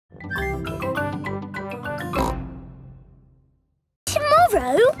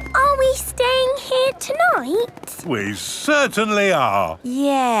tomorrow? Are we staying here tonight? We certainly are.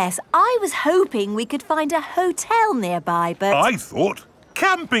 Yes, I was hoping we could find a hotel nearby, but... I thought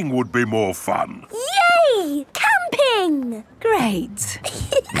camping would be more fun. Yay! Camping! Great.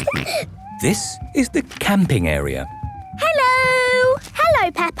 This is the camping area. Hello!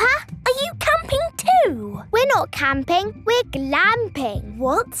 Hello, Peppa. Are you camping too? We're not camping, we're glamping.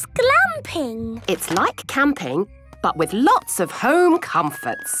 What's glamping? It's like camping, but with lots of home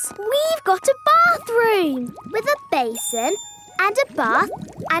comforts. We've got a bathroom with a basin and a bath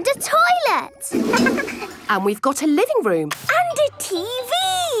and a toilet. And we've got a living room. And a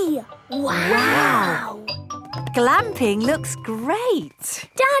TV. Wow! Glamping looks great.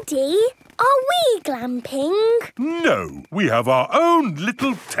 Daddy, are we glamping? No, we have our own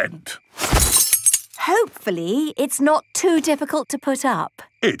little tent. Hopefully, it's not too difficult to put up.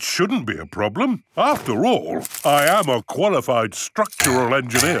 It shouldn't be a problem. After all, I am a qualified structural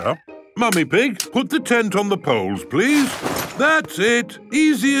engineer. Mummy Pig, put the tent on the poles, please. That's it.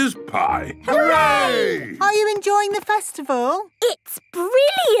 Easy as pie. Hooray! Are you enjoying the festival? It's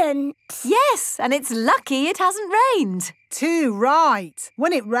brilliant. Yes, and it's lucky it hasn't rained. Too right.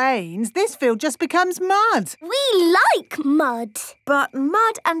 When it rains, this field just becomes mud. We like mud. But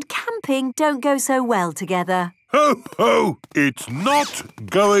mud and camping don't go so well together. Ho, ho! It's not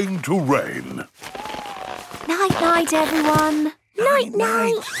going to rain. Night-night, everyone.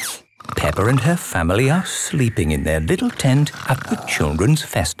 Night-night. Peppa and her family are sleeping in their little tent at the children's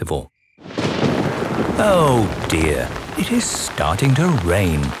festival. Oh dear, it is starting to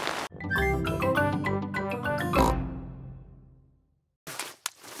rain.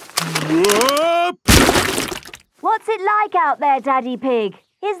 Whoop! What's it like out there, Daddy Pig?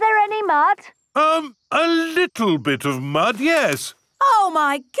 Is there any mud? A little bit of mud, yes. Oh,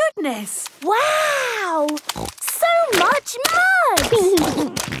 my goodness! Wow! So much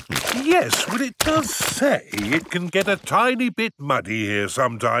mud! Yes, but it does say it can get a tiny bit muddy here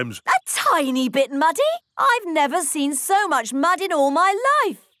sometimes. A tiny bit muddy? I've never seen so much mud in all my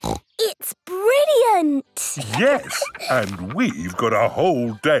life. It's brilliant! Yes, and we've got a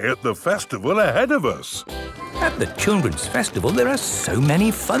whole day at the festival ahead of us. At the children's festival, there are so many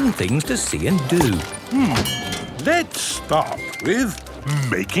fun things to see and do. Let's start with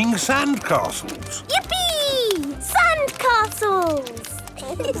making sandcastles. Yippee! Sandcastles!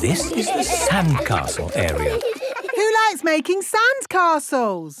 This is the sandcastle area. Who likes making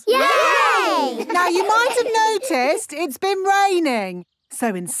sandcastles? Yay! Now, you might have noticed it's been raining.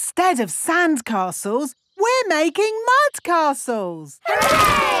 So instead of sandcastles, we're making mud castles.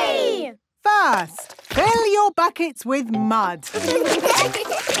 Hooray! First, fill your buckets with mud.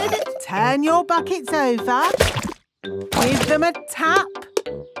 Turn your buckets over. Give them a tap.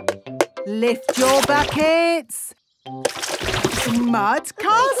 Lift your buckets. Mud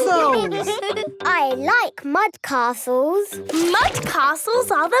castles. I like mud castles. Mud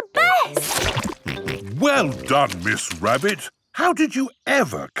castles are the best. Well done, Miss Rabbit. How did you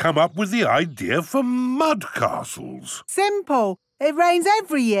ever come up with the idea for mud castles? Simple. It rains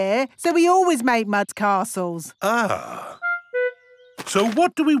every year, so we always make mud castles. Ah. So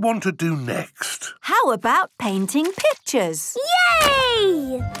what do we want to do next? How about painting pictures?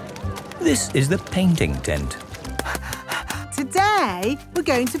 Yay! This is the painting tent. Today, we're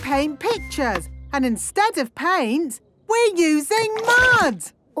going to paint pictures. And instead of paint, we're using mud.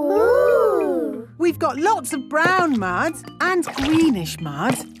 Ooh! We've got lots of brown mud and greenish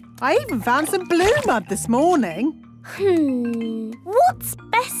mud. I even found some blue mud this morning. What's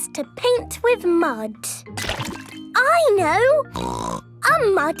best to paint with mud? I know! A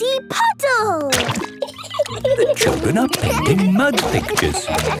muddy puddle! The children are painting mud pictures.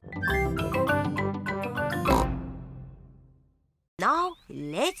 Now,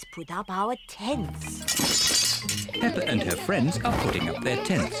 let's put up our tents. Peppa and her friends are putting up their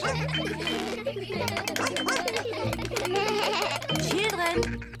tents.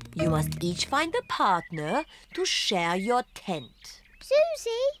 Children, you must each find a partner to share your tent.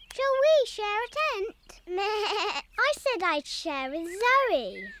 Suzy, shall we share a tent? I said I'd share with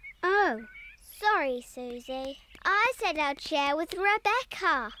Zoe. Oh, sorry, Suzy. I said I'd share with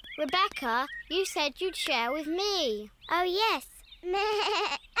Rebecca. Rebecca, you said you'd share with me. Oh, yes.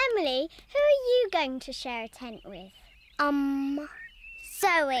 Emily, who are you going to share a tent with?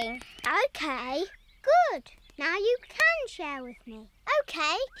 Zoe. OK. Good. Now you can share with me. OK.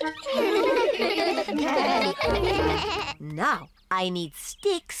 Now, I need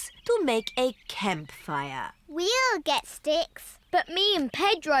sticks to make a campfire. We'll get sticks. But me and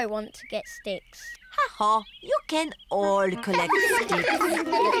Pedro want to get sticks. Ha-ha, you can all collect sticks.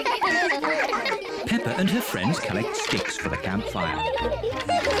 Peppa and her friends collect sticks for the campfire.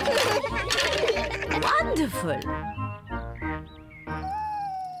 Wonderful!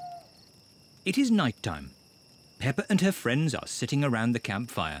 It is night time. Peppa and her friends are sitting around the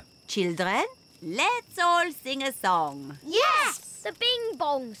campfire. Children, let's all sing a song. Yes! The Bing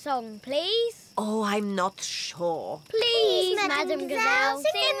Bong song, please. Oh, I'm not sure. Please, Madam Gazelle,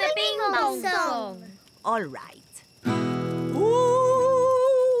 sing the Bing Bong song. All right.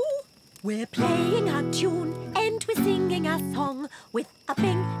 Ooh, we're playing a tune and we're singing a song with a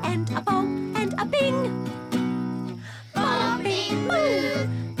bing and a bong and a bing. Bong, bing, boo.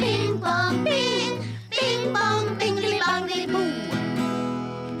 Bing, bong, bing. Bing, bong, bingly, bongly, boo.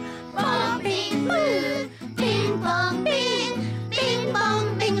 Bong, bing, boo. Bing, bong, bing. Bing,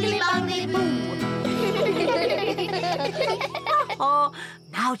 bong, bingly, bongly, boo. Oh,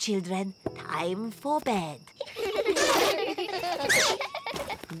 now, children, time for bed.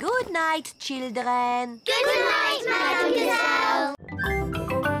 Good night, children. Good night, Madam Gazelle.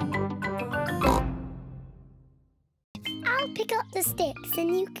 I'll pick up the sticks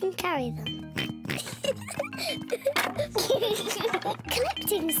and you can carry them.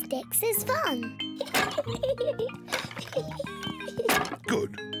 Collecting sticks is fun.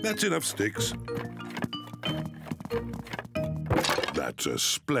 Good. That's enough sticks. That's a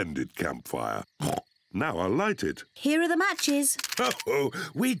splendid campfire. Now I'll light it. Here are the matches. Oh,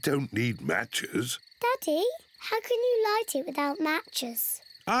 we don't need matches. Daddy, how can you light it without matches?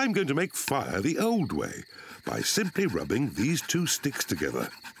 I'm going to make fire the old way by simply rubbing these two sticks together.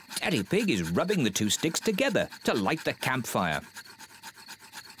 Daddy Pig is rubbing the two sticks together to light the campfire.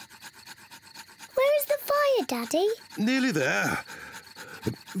 Where is the fire, Daddy? Nearly there.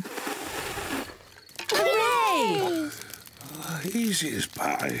 Hooray! Easy as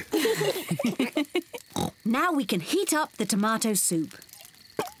pie. Now we can heat up the tomato soup.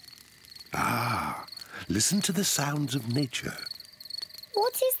 Ah, listen to the sounds of nature.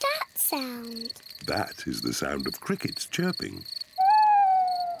 What is that sound? That is the sound of crickets chirping.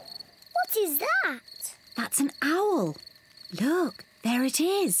 What is that? That's an owl. Look, there it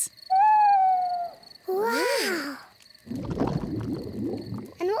is. Wow!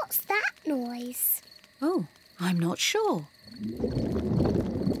 And what's that noise? Oh, I'm not sure.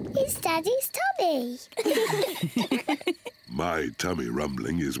 It's Daddy's tummy. My tummy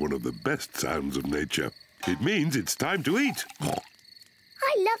rumbling is one of the best sounds of nature. It means it's time to eat.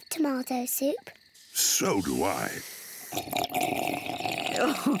 I love tomato soup. So do I.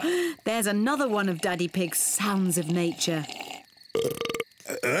 Oh, there's another one of Daddy Pig's sounds of nature.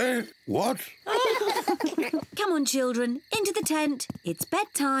 What? Come on, children, into the tent. It's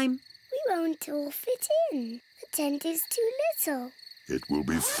bedtime. We won't all fit in. The tent is too little. It will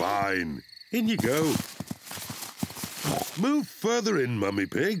be fine. In you go. Move further in, Mummy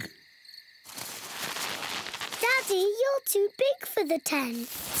Pig. Daddy, you're too big for the tent.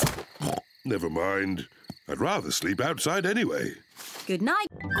 Never mind. I'd rather sleep outside anyway. Good night.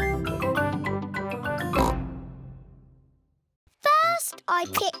 First, I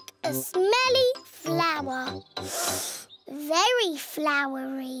picked a smelly flower. Very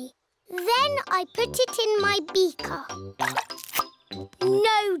flowery. Then I put it in my beaker.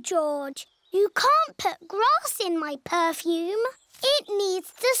 No, George, you can't put grass in my perfume. It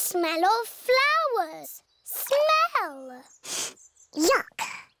needs the smell of flowers. Smell! Yuck!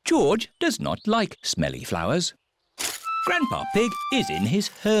 George does not like smelly flowers. Grandpa Pig is in his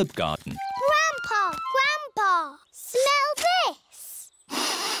herb garden. Grandpa! Smell this!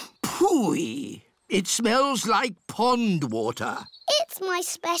 Phooey! It smells like pond water. It's my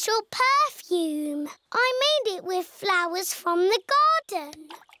special perfume. I made it with flowers from the garden.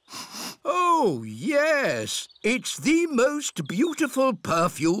 Oh, yes. It's the most beautiful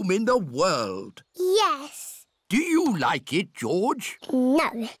perfume in the world. Yes. Do you like it, George? No.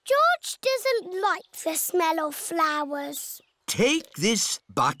 George doesn't like the smell of flowers. Take this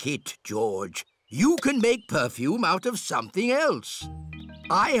bucket, George. You can make perfume out of something else.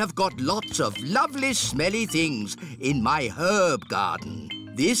 I have got lots of lovely smelly things in my herb garden.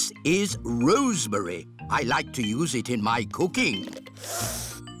 This is rosemary. I like to use it in my cooking.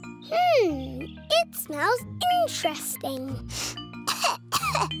 It smells interesting.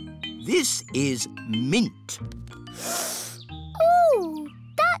 This is mint. Ooh,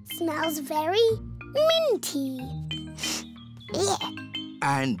 that smells very minty. Yeah.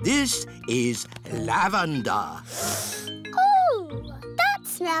 And this is lavender. Ooh, that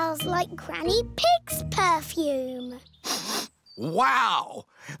smells like Granny Pig's perfume. Wow!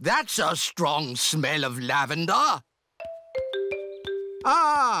 That's a strong smell of lavender.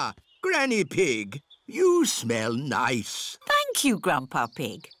 Ah, Granny Pig, you smell nice. Thank you, Grandpa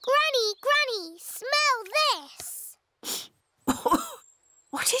Pig. Granny, smell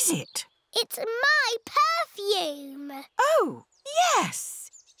It's my perfume. Oh,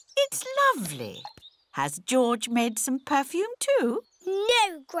 yes. It's lovely. Has George made some perfume too?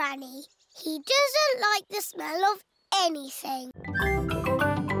 No, Granny. He doesn't like the smell of anything.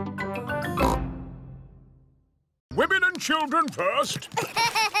 Women and children first.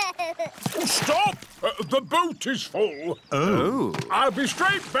 Stop! The boat is full. Oh. I'll be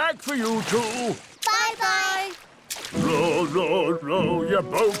straight back for you two. Bye-bye. Row, row, row your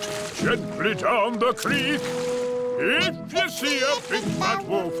boat gently down the creek. If you see a big fat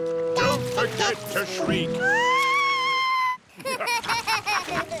wolf, don't forget to shriek.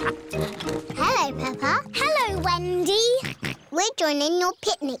 Hello, Peppa. Hello, Wendy. We're joining your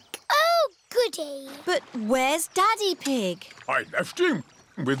picnic. Oh, goody. But where's Daddy Pig? I left him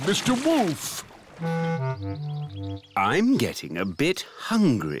with Mr. Wolf. I'm getting a bit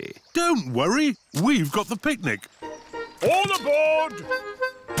hungry. Don't worry, we've got the picnic. All aboard!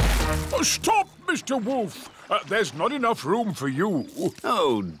 Oh, stop, Mr. Wolf. There's not enough room for you.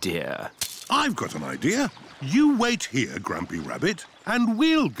 Oh, dear. I've got an idea. You wait here, Grumpy Rabbit, and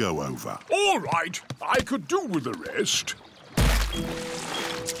we'll go over. All right, I could do with the rest.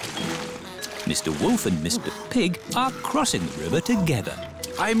 Mr. Wolf and Mr. Pig are crossing the river together.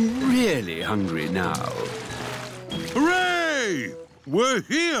 I'm really hungry now. Hooray! We're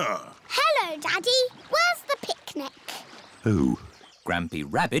here! Hello, Daddy. Where's the picnic? Who? Grampy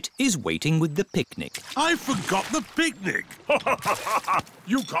Rabbit is waiting with the picnic. I forgot the picnic.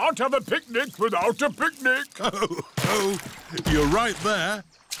 You can't have a picnic without a picnic. Oh, you're right there.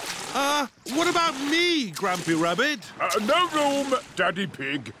 What about me, Grampy Rabbit? No room, Daddy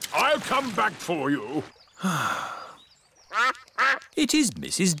Pig. I'll come back for you. It is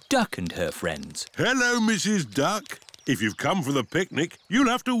Mrs. Duck and her friends. Hello, Mrs. Duck. If you've come for the picnic, you'll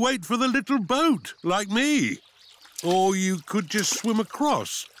have to wait for the little boat, like me. Or you could just swim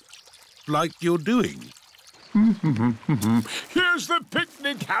across, like you're doing. Here's the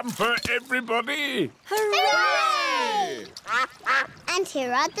picnic hamper, everybody. Hooray! And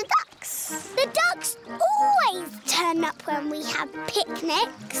here are the ducks. The ducks always turn up when we have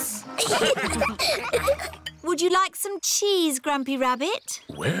picnics. Would you like some cheese, Grumpy Rabbit?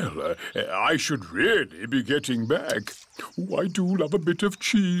 Well, I should really be getting back. Oh, I do love a bit of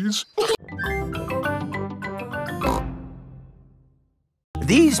cheese.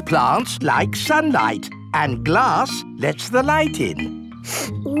 These plants like sunlight, and glass lets the light in.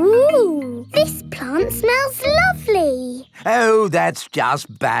 Ooh, this plant smells lovely. Oh, that's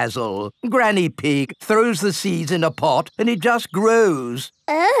just basil. Granny Pig throws the seeds in a pot and it just grows.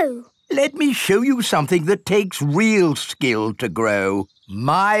 Oh. Let me show you something that takes real skill to grow.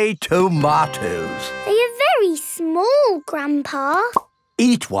 My tomatoes. They are very small, Grandpa.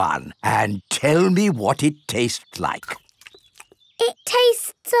 Eat one and tell me what it tastes like. It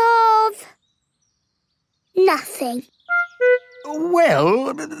tastes of nothing.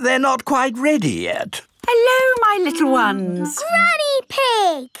 Well, they're not quite ready yet. Hello, my little ones. Granny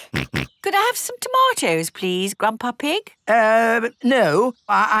Pig! Could I have some tomatoes, please, Grandpa Pig? No.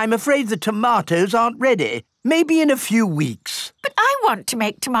 I'm afraid the tomatoes aren't ready. Maybe in a few weeks. But I want to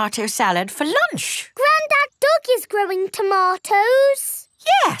make tomato salad for lunch. Grandad Dog is growing tomatoes.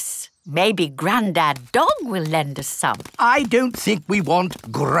 Yes. Maybe Grandad Dog will lend us some. I don't think we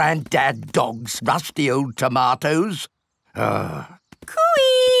want Grandad Dog's rusty old tomatoes.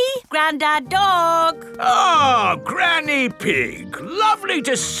 Cooey! Grandad Dog! Ah, Granny Pig. Lovely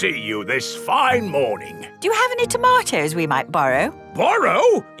to see you this fine morning. Do you have any tomatoes we might borrow?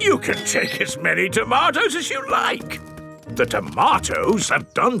 Borrow? You can take as many tomatoes as you like. The tomatoes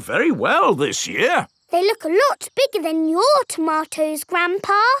have done very well this year. They look a lot bigger than your tomatoes,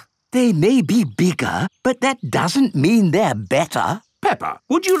 Grandpa. They may be bigger, but that doesn't mean they're better. Peppa,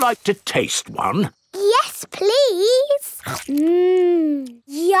 would you like to taste one? Yes, please.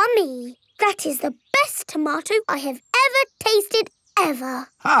 Yummy. That is the best tomato I have ever tasted ever.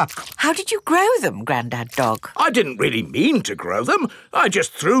 How did you grow them, Grandad Dog? I didn't really mean to grow them. I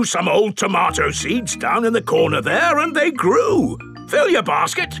just threw some old tomato seeds down in the corner there and they grew. Fill your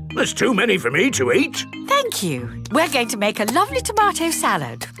basket. There's too many for me to eat. Thank you. We're going to make a lovely tomato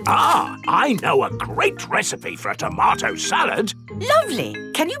salad. Ah, I know a great recipe for a tomato salad. Lovely.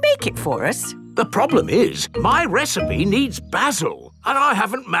 Can you make it for us? The problem is, my recipe needs basil, and I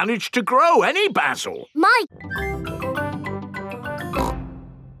haven't managed to grow any basil.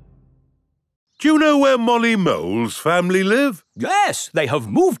 Do you know where Molly Mole's family live? Yes, they have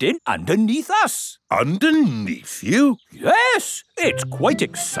moved in underneath us. Underneath you? Yes, it's quite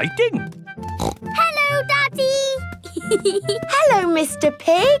exciting. Hello, Daddy. Hello, Mr.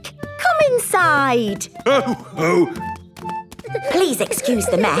 Pig. Come inside. Oh, Please excuse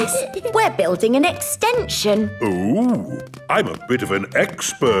the mess. We're building an extension. Oh, I'm a bit of an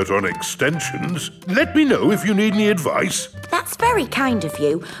expert on extensions. Let me know if you need any advice. That's very kind of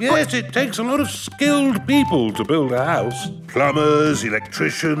you. Yes, it takes a lot of skilled people to build a house. Plumbers,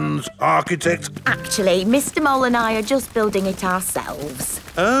 electricians, architects. Actually, Mr. Mole and I are just building it ourselves.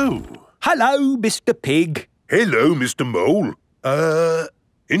 Oh. Hello, Mr. Pig. Hello, Mr. Mole.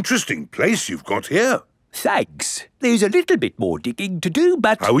 Interesting place you've got here. Thanks. There's a little bit more digging to do,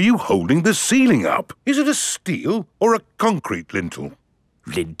 but... How are you holding the ceiling up? Is it a steel or a concrete lintel?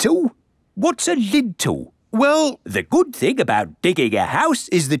 Lintel? What's a lintel? Well, the good thing about digging a house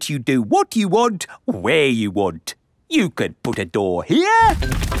is that you do what you want, where you want. You could put a door here.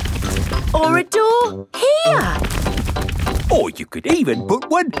 Or a door here. Or you could even put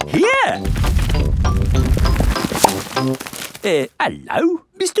one here. Hello,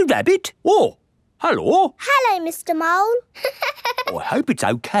 Mr. Rabbit. Oh, hello. Hello, Mr. Mole. I hope it's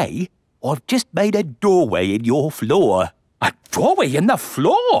okay. I've just made a doorway in your floor. A doorway in the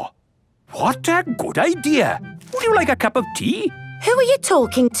floor? What a good idea. Would you like a cup of tea? Who are you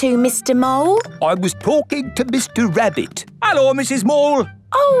talking to, Mr. Mole? I was talking to Mr. Rabbit. Hello, Mrs. Mole.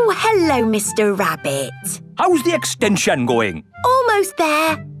 Oh, hello, Mr. Rabbit. How's the extension going? Almost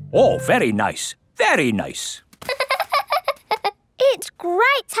there. Oh, very nice. Very nice. It's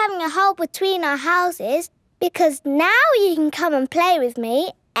great having a hole between our houses because now you can come and play with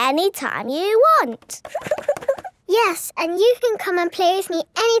me anytime you want. Yes, and you can come and play with me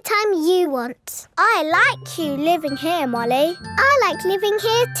anytime you want. I like you living here, Molly. I like living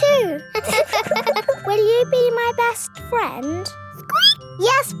here too. Will you be my best friend? Squeak!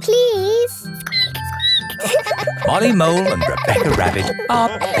 Yes, please. Squeak, squeak. Molly Mole and Rebecca Rabbit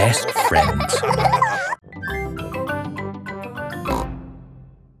are best friends.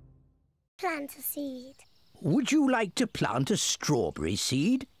 Plant a seed. Would you like to plant a strawberry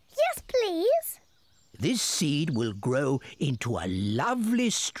seed? Yes, please. This seed will grow into a lovely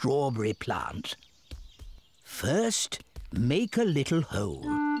strawberry plant. First, make a little hole.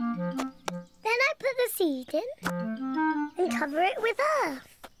 Then I put the seed in and cover it with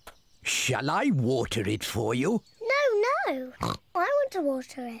earth. Shall I water it for you? No. I want to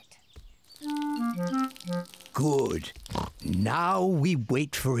water it. Good. Now we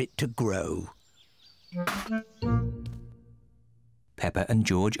wait for it to grow. Peppa and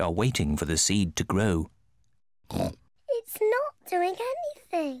George are waiting for the seed to grow. It's not doing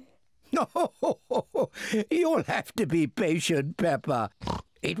anything. You'll have to be patient, Peppa.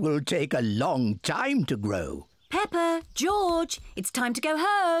 It will take a long time to grow. Peppa, George, it's time to go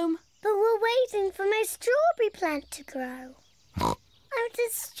home. But we're waiting for my strawberry plant to grow. I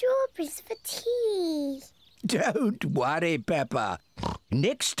wanted strawberries for tea. Don't worry, Peppa.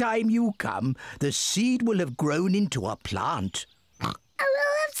 Next time you come, the seed will have grown into a plant. I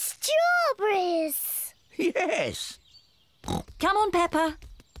will have strawberries. Yes. Come on, Peppa.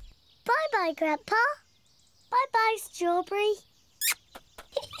 Bye-bye, Grandpa. Bye-bye, strawberry.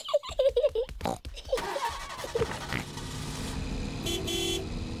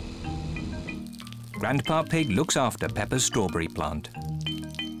 Grandpa Pig looks after Peppa's strawberry plant.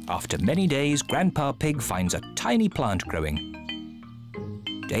 After many days, Grandpa Pig finds a tiny plant growing.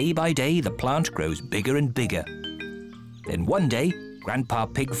 Day by day, the plant grows bigger and bigger. Then one day, Grandpa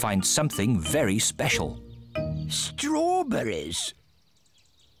Pig finds something very special. Strawberries.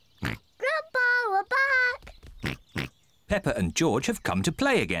 Grandpa, we're back. Peppa and George have come to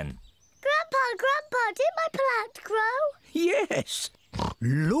play again. Grandpa, did my plant grow? Yes.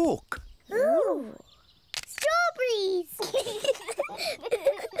 Look. Ooh. Strawberries!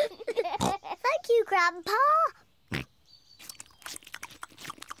 Thank you, Grandpa.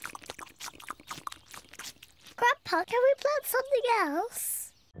 Grandpa, can we plant something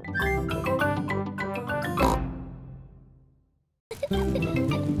else?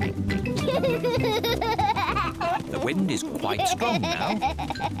 The wind is quite strong now.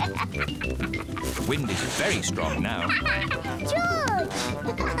 The wind is very strong now. George!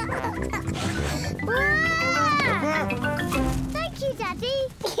 Thank you, Daddy.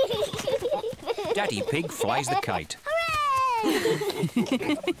 Daddy Pig flies the kite. Hooray!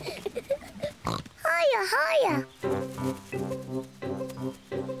 Higher, higher.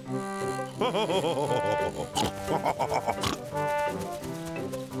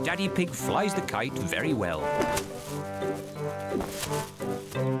 Daddy Pig flies the kite very well.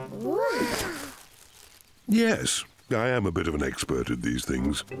 Wow. Yes, I am a bit of an expert at these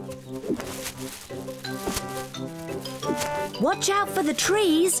things. Watch out for the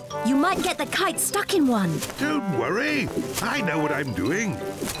trees. You might get the kite stuck in one. Don't worry. I know what I'm doing.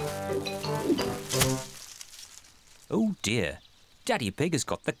 Oh dear. Daddy Pig has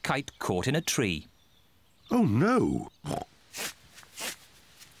got the kite caught in a tree. Oh, no. Oh.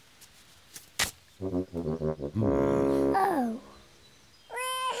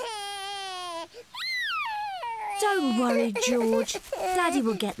 Don't worry, George. Daddy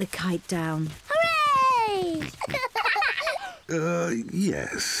will get the kite down. Hooray!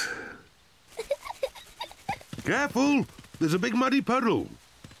 Yes. Careful! There's a big muddy puddle.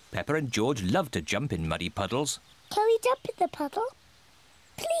 Peppa and George love to jump in muddy puddles. Can we jump in the puddle?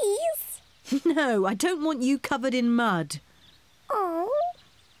 Please? No, I don't want you covered in mud. Oh.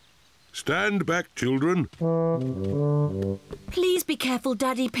 Stand back, children. Please be careful,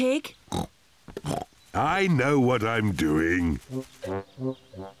 Daddy Pig. I know what I'm doing.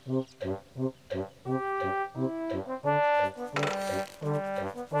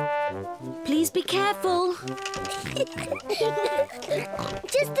 Please be careful.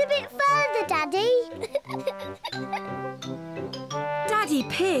 Just a bit further, Daddy. Daddy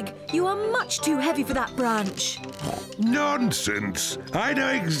Pig, you are much too heavy for that branch. Nonsense! I know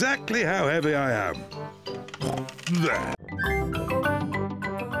exactly how heavy I am. There.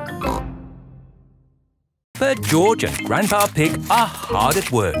 Peppa, George and Grandpa Pig are hard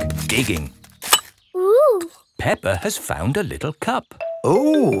at work, digging. Ooh. Peppa has found a little cup.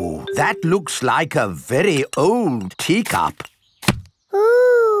 Oh, that looks like a very old teacup.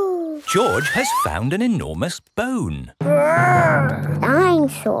 Ooh. George has found an enormous bone.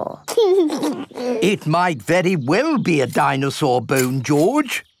 Dinosaur. It might very well be a dinosaur bone,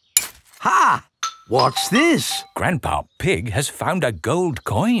 George. Ha! What's this? Grandpa Pig has found a gold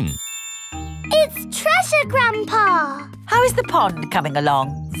coin. It's treasure, Grandpa. How is the pond coming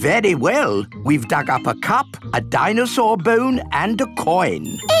along? Very well. We've dug up a cup, a dinosaur bone and a coin.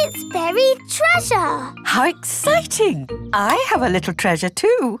 It's buried treasure. How exciting! I have a little treasure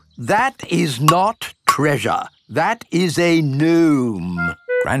too. That is not treasure. That is a gnome.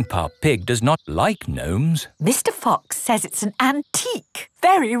 Grandpa Pig does not like gnomes. Mr. Fox says it's an antique,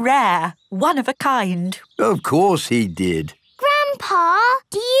 very rare, one of a kind. Of course he did. Grandpa,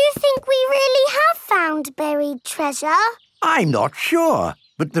 do you think we really have found buried treasure? I'm not sure,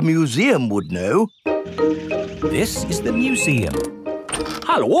 but the museum would know. This is the museum.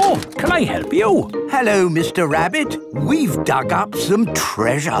 Hello, can I help you? Hello, Mr. Rabbit. We've dug up some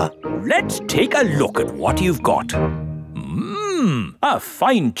treasure. Let's take a look at what you've got. A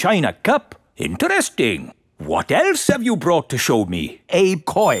fine china cup. Interesting. What else have you brought to show me? A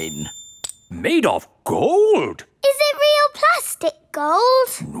coin. Made of gold? Is it real plastic gold?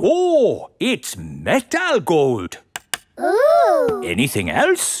 No, it's metal gold. Ooh. Anything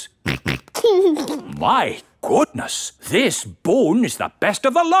else? My goodness, this bone is the best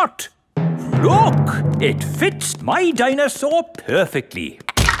of the lot. Look, it fits my dinosaur perfectly.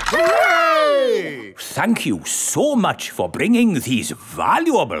 Hooray! Thank you so much for bringing these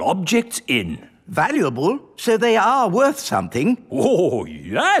valuable objects in. Valuable? So they are worth something? Oh,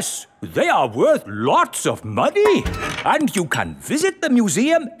 yes. They are worth lots of money. And you can visit the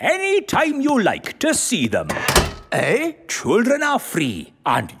museum any time you like to see them. Eh? Children are free.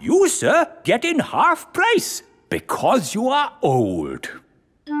 And you, sir, get in half price because you are old.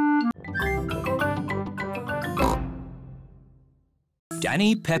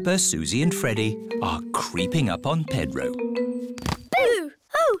 Danny, Peppa, Suzy and Freddy are creeping up on Pedro. Boo!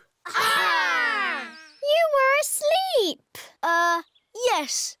 Oh! Ah! You were asleep.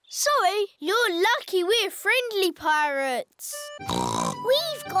 Yes. Sorry. You're lucky we're friendly pirates.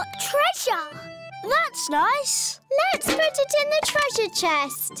 We've got treasure. That's nice. Let's put it in the treasure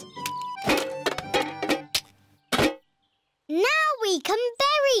chest. Now we can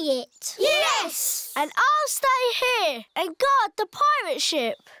bury it. Yes! And I'll stay here and guard the pirate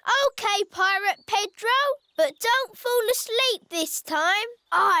ship. OK, Pirate Pedro, but don't fall asleep this time.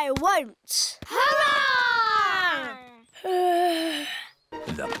 I won't. Hurrah!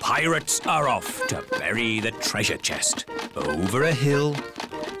 The pirates are off to bury the treasure chest. Over a hill,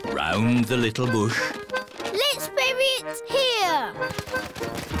 round the little bush. Let's bury it here.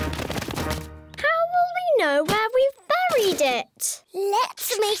 How will we know where we've buried it?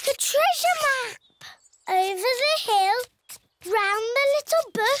 Let's make a treasure map. Over the hill, round the little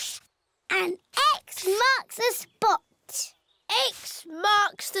bush, and X marks the spot. X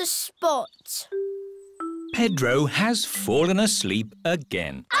marks the spot. Pedro has fallen asleep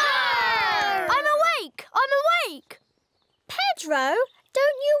again. I'm awake! I'm awake! Pedro,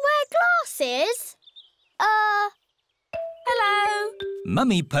 don't you wear glasses? Hello?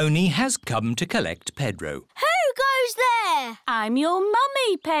 Mummy Pony has come to collect Pedro. Who goes there? I'm your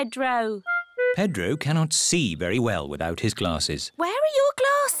mummy, Pedro. Pedro cannot see very well without his glasses. Where are your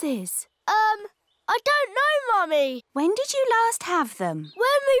glasses? I don't know, Mummy. When did you last have them?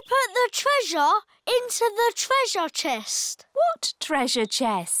 When we put the treasure into the treasure chest. What treasure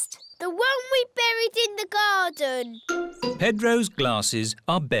chest? The one we buried in the garden. Pedro's glasses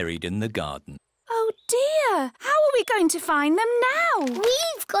are buried in the garden. Oh dear! How are we going to find them now?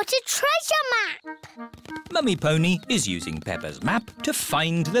 We've got a treasure map. Mummy Pony is using Peppa's map to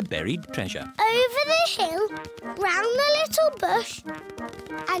find the buried treasure. Over the hill, round the little bush,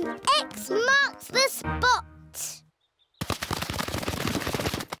 and X marks the spot.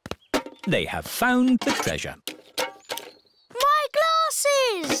 They have found the treasure. My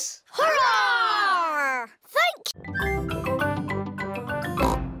glasses! Hurrah! Thank you.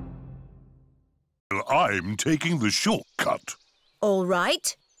 I'm taking the shortcut. All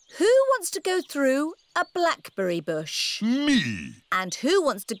right. Who wants to go through a blackberry bush? Me. And who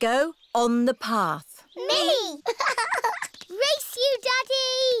wants to go on the path? Me! Race you,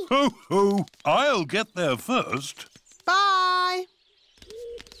 Daddy! Ho, ho. I'll get there first. Bye.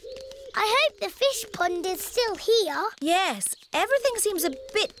 I hope the fish pond is still here. Yes, everything seems a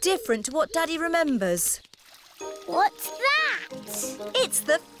bit different to what Daddy remembers. What's that? It's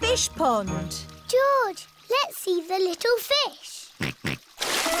the fish pond. George, let's see the little fish.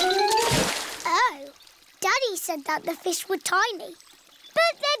 Oh, Daddy said that the fish were tiny,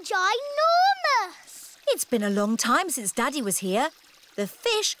 but they're ginormous. It's been a long time since Daddy was here. The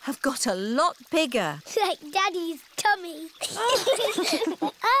fish have got a lot bigger. Like Daddy's tummy.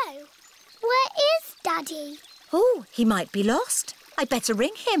 Oh, where is Daddy? Oh, he might be lost. I'd better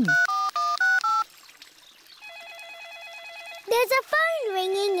ring him. There's a phone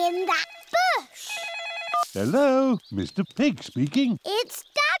ringing in that bush. Hello, Mr. Pig speaking. It's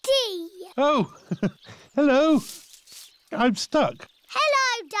Daddy. Oh, hello. I'm stuck.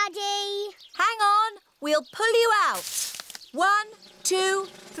 Hello, Daddy. Hang on, we'll pull you out. 1, 2,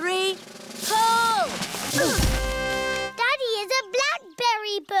 3, pull! Daddy is a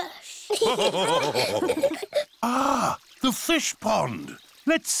blackberry bush. Ah, the fish pond.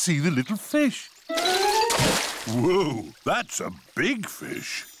 Let's see the little fish. Whoa, that's a big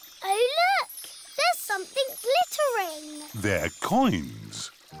fish. Oh, look! There's something glittering. They're coins.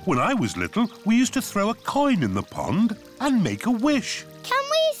 When I was little, we used to throw a coin in the pond and make a wish. Can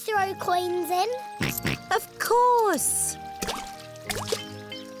we throw coins in? Of course.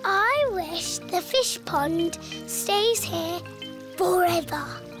 I wish the fish pond stays here forever.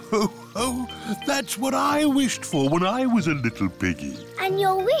 Oh, oh, that's what I wished for when I was a little piggy. And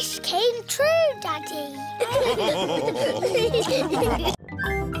your wish came true, Daddy.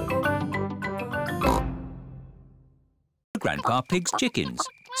 Grandpa Pig's chickens.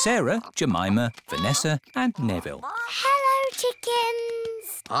 Sarah, Jemima, Vanessa and Neville. Hello,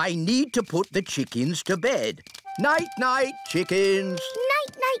 chickens. I need to put the chickens to bed. Night-night, chickens.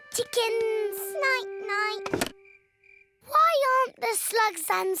 Night-night, chickens. Night-night. Why aren't the slugs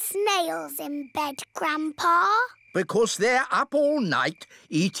and snails in bed, Grandpa? Because they're up all night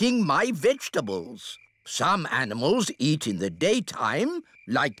eating my vegetables. Some animals eat in the daytime,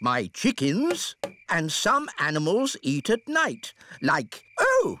 like my chickens, and some animals eat at night, like,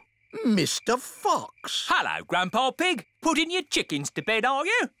 oh, Mr. Fox. Hello, Grandpa Pig. Putting your chickens to bed, are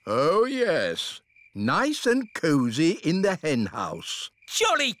you? Oh, yes. Nice and cosy in the hen house.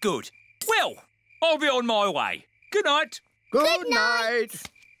 Jolly good. Well, I'll be on my way. Good night. Good night.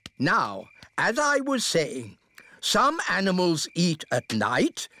 Now, as I was saying, some animals eat at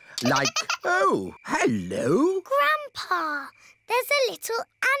night, like, oh, hello. Grandpa, there's a little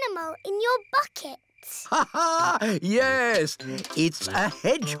animal in your bucket. Ha ha! Yes, it's a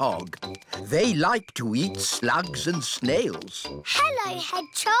hedgehog. They like to eat slugs and snails. Hello,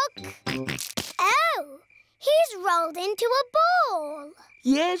 hedgehog. Oh, he's rolled into a ball.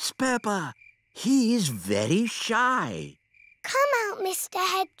 Yes, Peppa. He is very shy. Come out, Mr.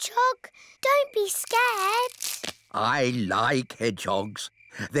 Hedgehog. Don't be scared. I like hedgehogs.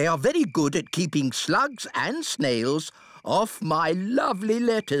 They are very good at keeping slugs and snails off my lovely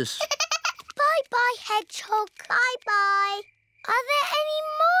lettuce. Bye-bye, hedgehog. Bye-bye. Are there any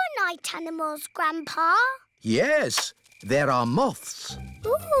more night animals, Grandpa? Yes, there are moths.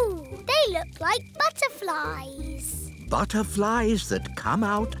 Ooh, they look like butterflies. Butterflies that come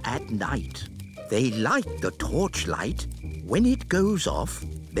out at night. They like the torchlight. When it goes off,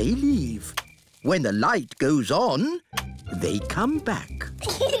 they leave. When the light goes on, they come back.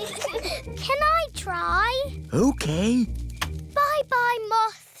 Can I try? OK. Bye-bye,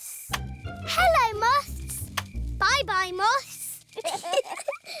 moths. Hello, moths. Bye-bye, moths.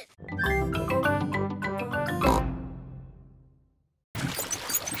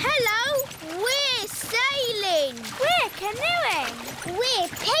 Hello, we're sailing. We're canoeing. We're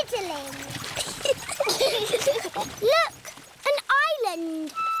pedalling. Look! An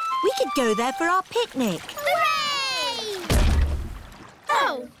island! We could go there for our picnic. Hooray!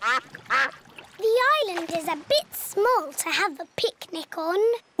 Oh. The island is a bit small to have a picnic on.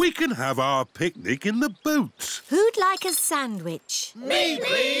 We can have our picnic in the boats. Who'd like a sandwich? Me,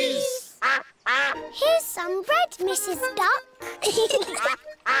 please! Here's some bread, Mrs. Duck.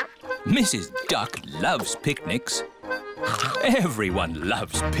 Mrs. Duck loves picnics. Everyone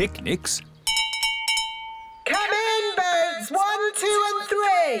loves picnics. Come in, boats 1, 2 and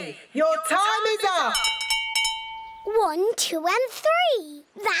 3. Your time is up. 1, 2 and 3.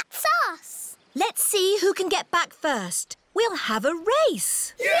 That's us. Let's see who can get back first. We'll have a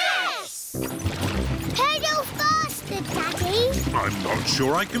race. Yes! Pedal faster, Daddy. I'm not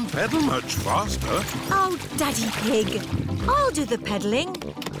sure I can pedal much faster. Oh, Daddy Pig. I'll do the pedalling.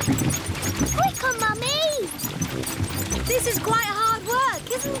 Quicker, Mummy. This is quite hard work,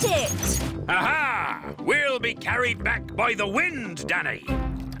 isn't it? Aha! We'll be carried back by the wind, Danny.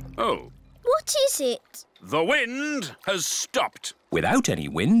 Oh. What is it? The wind has stopped. Without any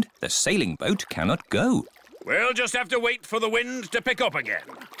wind, the sailing boat cannot go. We'll just have to wait for the wind to pick up again.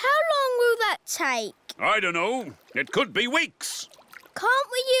 How long will that take? I don't know. It could be weeks. Can't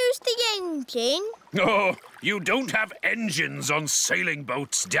we use the engine? Oh, you don't have engines on sailing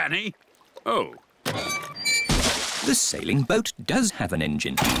boats, Danny. Oh. The sailing boat does have an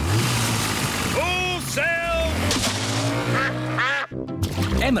engine. Full sail!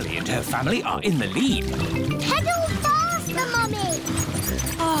 Emily and her family are in the lead. Pedal faster, Mummy.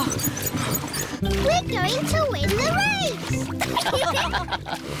 Oh. We're going to win the race.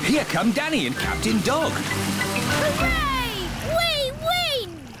 Here come Danny and Captain Dog. Hooray! We win!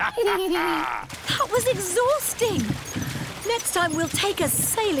 That was exhausting. Next time we'll take a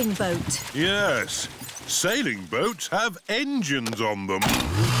sailing boat. Yes, sailing boats have engines on them.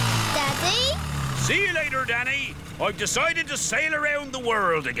 Daddy? See you later, Danny. I've decided to sail around the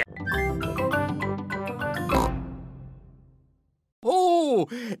world again. Oh,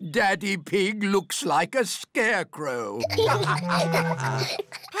 Daddy Pig looks like a scarecrow.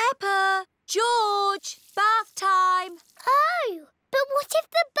 Peppa, George, bath time. Oh, but what if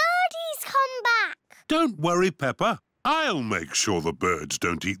the birdies come back? Don't worry, Peppa. I'll make sure the birds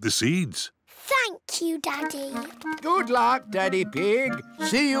don't eat the seeds. Thank you, Daddy. Good luck, Daddy Pig.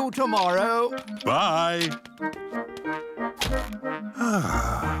 See you tomorrow. Bye.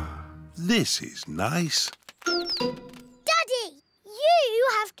 This is nice. Daddy, you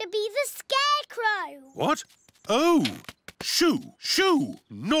have to be the scarecrow. What? Oh, shoo, shoo,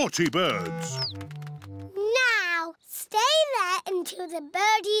 naughty birds. Now, stay there until the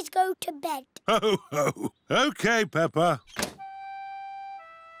birdies go to bed. Ho, ho. OK, Peppa.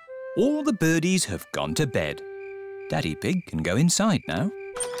 All the birdies have gone to bed. Daddy Pig can go inside now.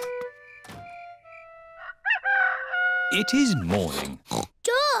 It is morning.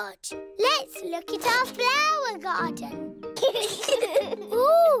 George, let's look at our flower garden.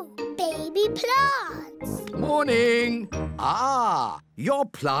 Ooh, baby plants. Morning. Ah, your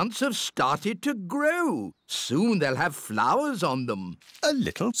plants have started to grow. Soon they'll have flowers on them. A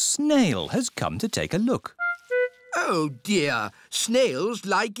little snail has come to take a look. Oh, dear. Snails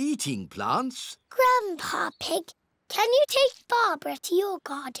like eating plants. Grandpa Pig, can you take Barbara to your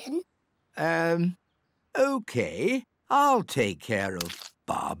garden? OK. I'll take care of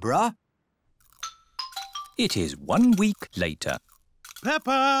Barbara. It is 1 week later.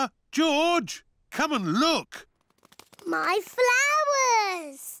 Peppa! George! Come and look! My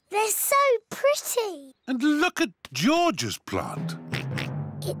flowers! They're so pretty. And look at George's plant.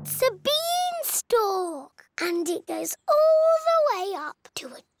 It's a beanstalk, and it goes all the way up to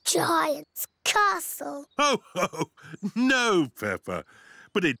a giant's castle. Oh, no, Peppa.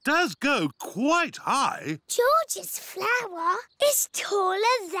 But it does go quite high. George's flower is taller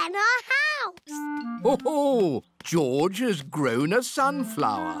than our house. Oh, George has grown a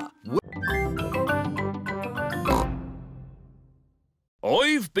sunflower.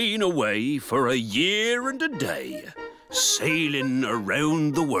 I've been away for a year and a day, sailing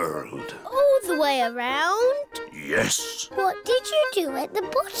around the world. All the way around? Yes. What did you do at the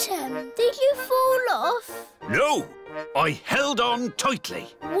bottom? Did you fall off? No, I held on tightly.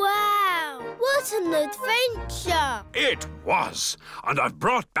 Wow, what an adventure! It was, and I've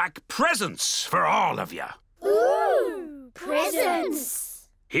brought back presents for all of you. Ooh, presents!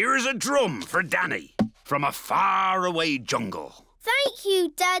 Here's a drum for Danny from a faraway jungle. Thank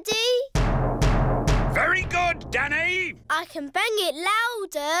you, Daddy. Very good, Danny. I can bang it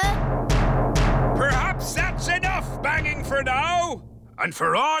louder. Perhaps that's enough banging for now. And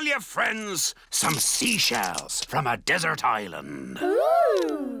for all your friends, some seashells from a desert island.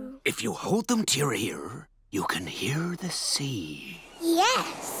 Ooh. If you hold them to your ear, you can hear the sea.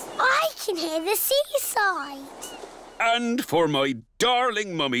 Yes, I can hear the seaside. And for my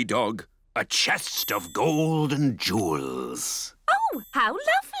darling mummy dog, a chest of gold and jewels. Oh, how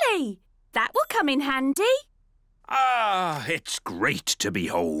lovely! That will come in handy. Ah, it's great to be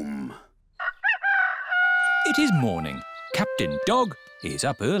home. It is morning. Captain Dog is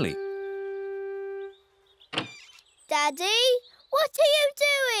up early. Daddy, what are you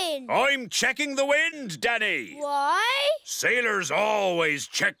doing? I'm checking the wind, Danny. Why? Sailors always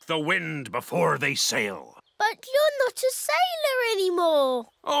check the wind before they sail. But you're not a sailor anymore.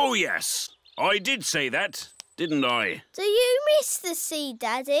 Oh, yes. I did say that, didn't I? Do you miss the sea,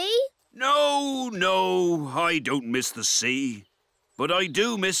 Daddy? No, I don't miss the sea. But I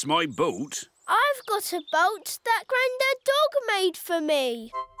do miss my boat. I've got a boat that Grandad Dog made for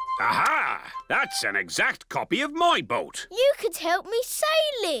me. Aha! That's an exact copy of my boat. You could help me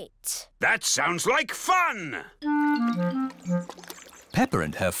sail it. That sounds like fun! Peppa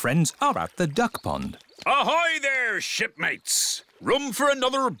and her friends are at the duck pond. Ahoy there, shipmates! Room for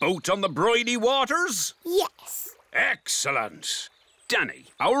another boat on the briny waters? Yes. Excellent. Danny,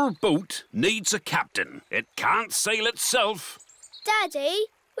 our boat needs a captain. It can't sail itself. Daddy,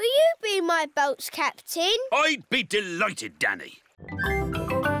 will you be my boat's captain? I'd be delighted, Danny.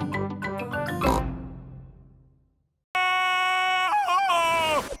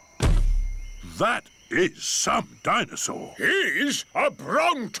 That is some dinosaur. He's a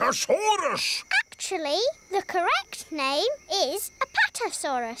brontosaurus. Actually, the correct name is a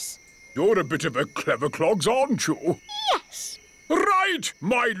patasaurus. You're a bit of a clever clogs, aren't you? Yes. Right,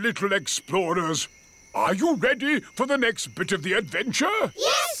 my little explorers. Are you ready for the next bit of the adventure?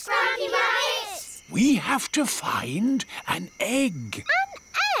 Yes, Grumpy Rabbit. We have to find an egg.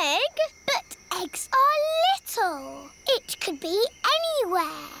 An egg? But eggs are little. It could be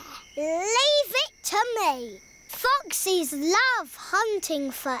anywhere. Leave it to me. Foxes love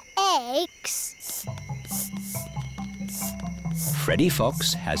hunting for eggs. Freddy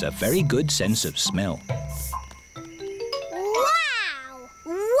Fox has a very good sense of smell. Wow!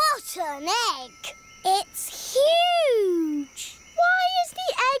 What an egg! It's huge! Why is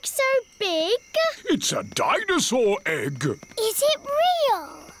the egg so big? It's a dinosaur egg. Is it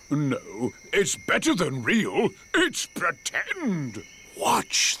real? No, it's better than real. It's pretend.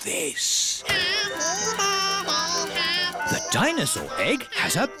 Watch this. The dinosaur egg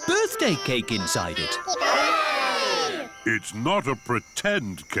has a birthday cake inside it. It's not a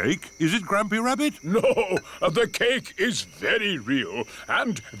pretend cake, is it, Grampy Rabbit? No, the cake is very real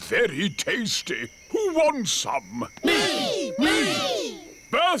and very tasty. Who wants some? Me!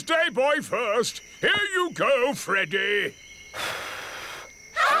 Birthday boy first. Here you go, Freddy.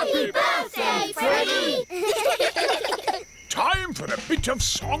 Happy birthday, Freddy! Time for a bit of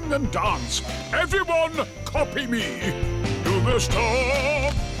song and dance. Everyone, copy me. Do the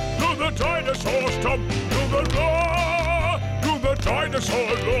stomp, do the dinosaur stomp, do the roar, do the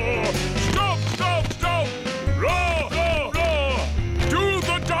dinosaur roar. Stomp, stomp, stomp, roar, roar, roar. Do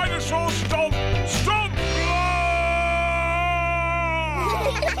the dinosaur stomp, stomp, roar.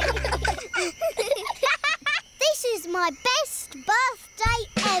 This is my best birthday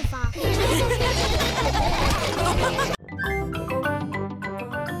ever.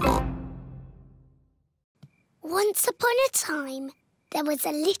 Once upon a time, there was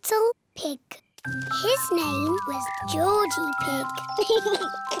a little pig. His name was Georgie Pig.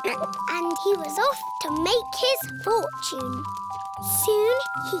 And he was off to make his fortune. Soon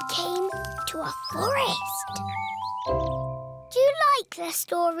he came to a forest. Do you like the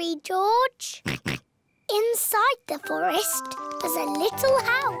story, George? Inside the forest was a little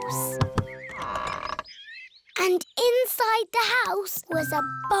house. And inside the house was a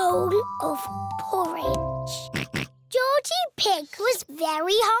bowl of porridge. Georgie Pig was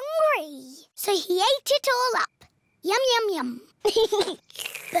very hungry, so he ate it all up. Yum, yum, yum.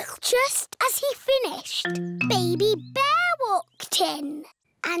 But just as he finished, Baby Bear walked in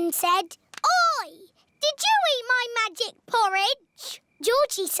and said, "Oi, did you eat my magic porridge?"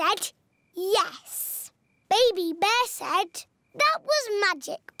 Georgie said, "Yes." Baby Bear said, "That was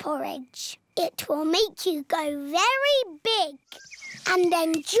magic porridge. It will make you go very big." And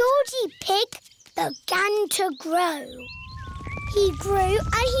then Georgie Pig began to grow. He grew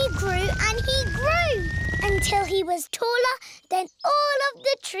and he grew and he grew until he was taller than all of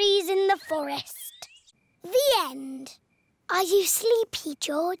the trees in the forest. The end. Are you sleepy,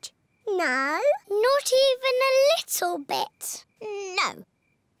 George? No. Not even a little bit? No.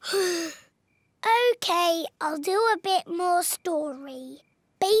 OK, I'll do a bit more story.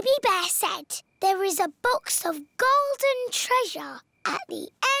 Baby Bear said there is a box of golden treasure at the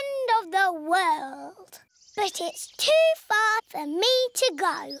end the world. But it's too far for me to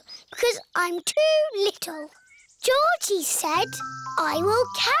go because I'm too little. Georgie said I will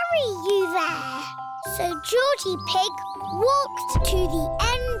carry you there. So Georgie Pig walked to the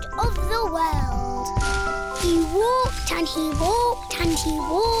end of the world. He walked and he walked and he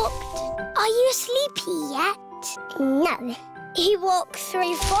walked. Are you sleepy yet? No. He walked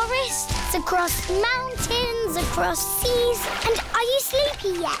through forests, across mountains, across seas. And are you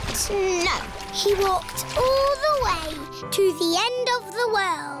sleepy yet? No. He walked all the way to the end of the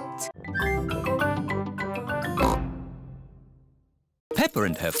world. Peppa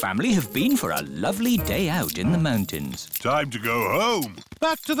and her family have been for a lovely day out in the mountains. Time to go home.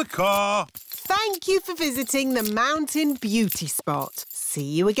 Back to the car. Thank you for visiting the Mountain Beauty Spot. See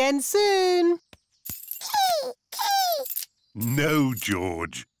you again soon. No,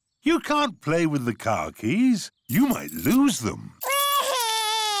 George. You can't play with the car keys. You might lose them.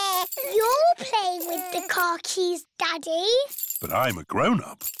 You'll play with the car keys, Daddy. But I'm a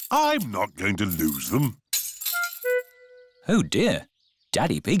grown-up. I'm not going to lose them. Oh dear.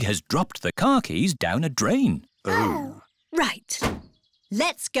 Daddy Pig has dropped the car keys down a drain. Oh. Right.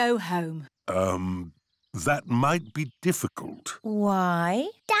 Let's go home. That might be difficult. Why?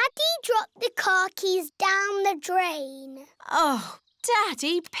 Daddy dropped the car keys down the drain. Oh,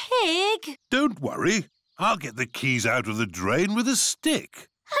 Daddy Pig! Don't worry. I'll get the keys out of the drain with a stick.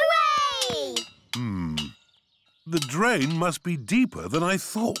 Hooray! The drain must be deeper than I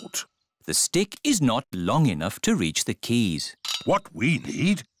thought. The stick is not long enough to reach the keys. What we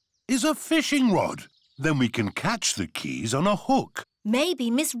need is a fishing rod. Then we can catch the keys on a hook. Maybe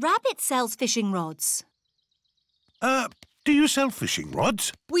Miss Rabbit sells fishing rods. Do you sell fishing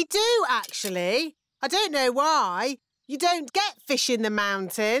rods? We do, actually. I don't know why. You don't get fish in the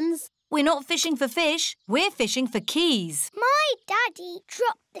mountains. We're not fishing for fish. We're fishing for keys. My daddy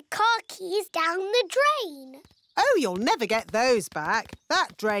dropped the car keys down the drain. Oh, you'll never get those back.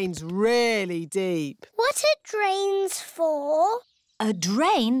 That drain's really deep. What are drains for? A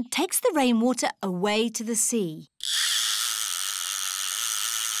drain takes the rainwater away to the sea.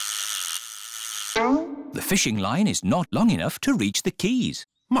 The fishing line is not long enough to reach the keys.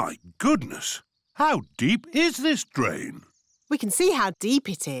 My goodness! How deep is this drain? We can see how deep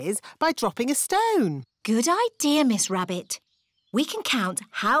it is by dropping a stone. Good idea, Miss Rabbit. We can count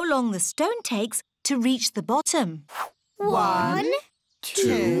how long the stone takes to reach the bottom. 1,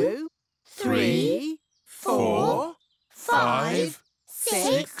 2, 3, 4, 5,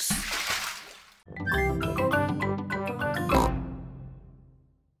 6.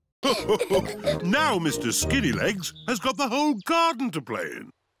 Now Mr. Skinnylegs has got the whole garden to play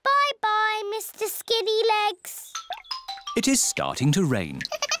in. Bye-bye, Mr. Skinnylegs. It is starting to rain.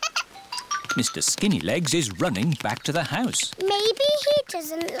 Mr. Skinnylegs is running back to the house. Maybe he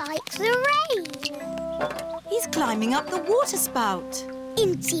doesn't like the rain. He's climbing up the water spout.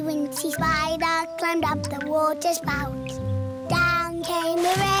 Incy Wincy Spider climbed up the water spout. Down came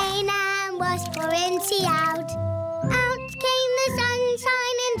the rain and washed poor Incy out. Out came the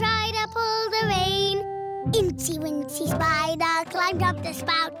sunshine and dried up all the rain. Incy Wincy Spider climbed up the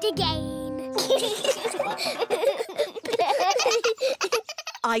spout again.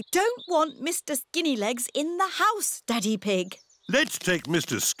 I don't want Mr. Skinnylegs in the house, Daddy Pig. Let's take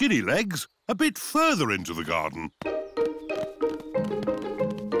Mr. Skinnylegs a bit further into the garden.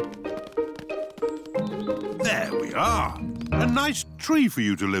 There we are. A nice tree for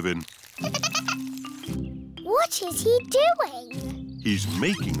you to live in. What is he doing? He's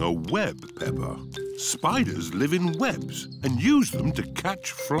making a web, Peppa. Spiders live in webs and use them to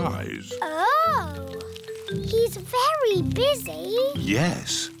catch flies. Oh, he's very busy.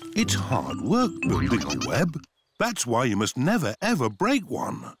 Yes, it's hard work building a web. That's why you must never, ever break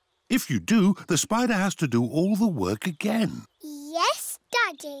one. If you do, the spider has to do all the work again. Yes,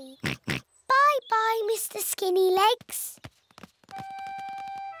 Daddy. Bye-bye, Mr. Skinnylegs.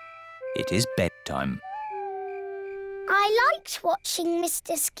 It is bedtime. I liked watching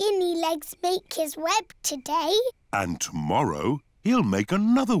Mr. Skinnylegs make his web today. And tomorrow, he'll make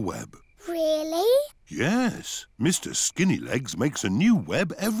another web. Really? Yes, Mr. Skinnylegs makes a new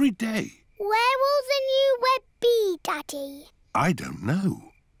web every day. Where will the new web be, Daddy? I don't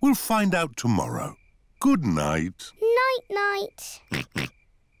know. We'll find out tomorrow. Good night. Night-night.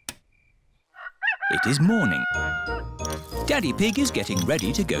 It is morning. Daddy Pig is getting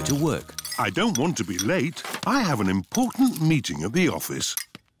ready to go to work. I don't want to be late. I have an important meeting at the office.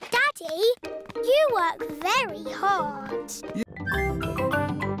 Daddy, you work very hard.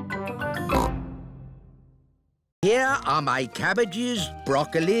 Here are my cabbages,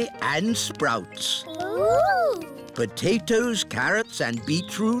 broccoli and sprouts. Ooh! Potatoes, carrots and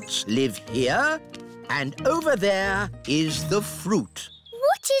beetroots live here, and over there is the fruit.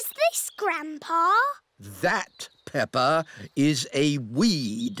 What is this, Grandpa? That, Peppa, is a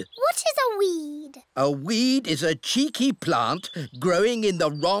weed. What is a weed? A weed is a cheeky plant growing in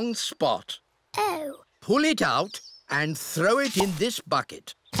the wrong spot. Oh. Pull it out and throw it in this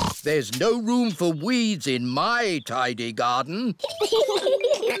bucket. There's no room for weeds in my tidy garden.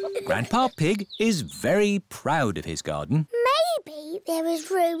 Grandpa Pig is very proud of his garden. Maybe there is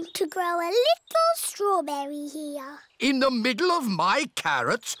room to grow a little strawberry here. In the middle of my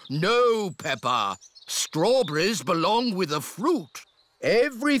carrots? No, Peppa. Strawberries belong with the fruit.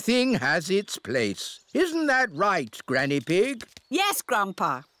 Everything has its place. Isn't that right, Granny Pig? Yes,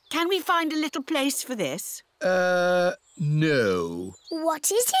 Grandpa. Can we find a little place for this? No.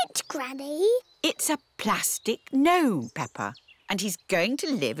 What is it, Granny? It's a plastic gnome, Peppa, and he's going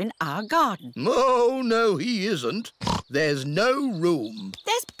to live in our garden. Oh, no, he isn't. There's no room.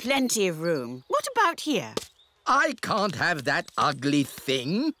 There's plenty of room. What about here? I can't have that ugly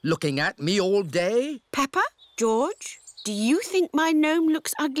thing looking at me all day. Peppa, George, do you think my gnome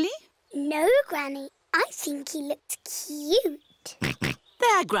looks ugly? No, Granny. I think he looks cute.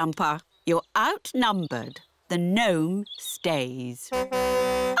 There, Grandpa. You're outnumbered. The gnome stays.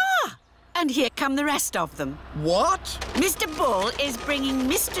 Ah! And here come the rest of them. What? Mr. Bull is bringing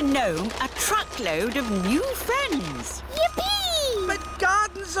Mr. Gnome a truckload of new friends. Yippee! But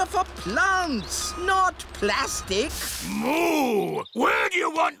gardens are for plants, not plastic. Moo! Where do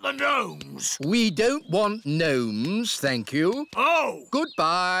you want the gnomes? We don't want gnomes, thank you. Oh!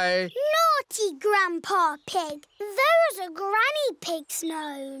 Goodbye. Naughty Grandpa Pig. Those are Granny Pig's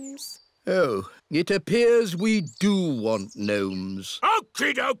gnomes. Oh, it appears we do want gnomes.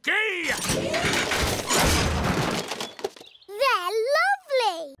 Okie dokie! They're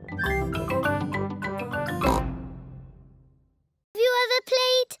lovely! Have you ever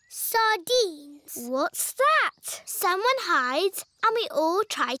played sardines? What's that? Someone hides and we all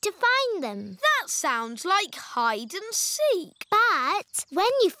try to find them. That sounds like hide and seek. But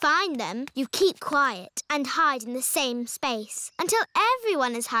when you find them, you keep quiet and hide in the same space until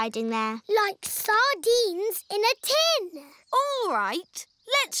everyone is hiding there. Like sardines in a tin. All right,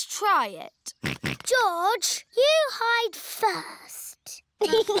 let's try it. George, you hide first. 1,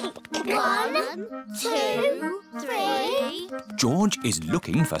 2, 3. George is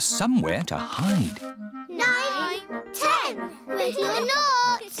looking for somewhere to hide. 9, 10. Ready or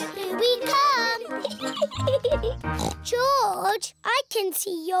not, here we come. George, I can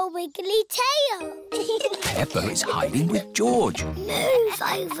see your wiggly tail. Peppa is hiding with George. Move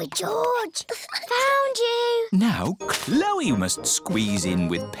over, George. Found you. Now Chloe must squeeze in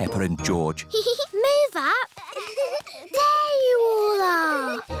with Peppa and George. Move up. There you all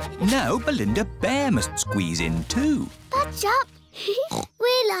are. Now Belinda Bear must squeeze in too. Budge up.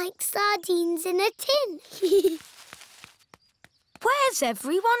 We're like sardines in a tin. Where's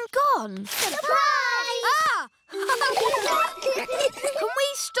everyone gone? Surprise! Ah! Can we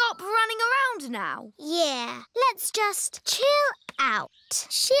stop running around now? Yeah, let's just chill out.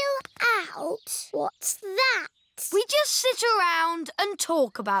 Chill out? What's that? We just sit around and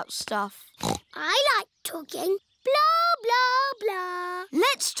talk about stuff. I like talking. Blah, blah, blah.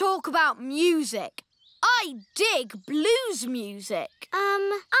 Let's talk about music. I dig blues music.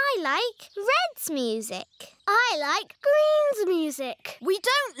 I like Red's music. I like Green's music. We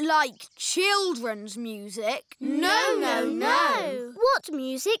don't like children's music. No. What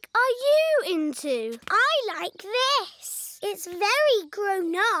music are you into? I like this. It's very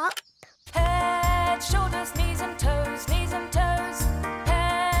grown up. Head, shoulders, knees and toes, knees and toes.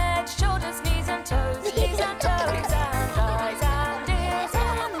 Head, shoulders, knees and toes, knees and toes. And eyes and ears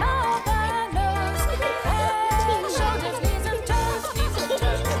and mouth and nose. Head, shoulders, knees and toes, knees and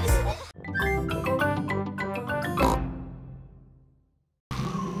toes.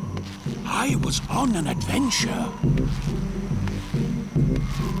 I was on an adventure.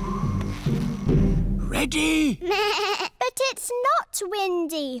 Ready? But it's not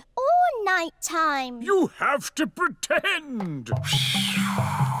windy or nighttime. You have to pretend.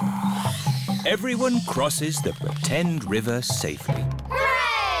 Everyone crosses the pretend river safely.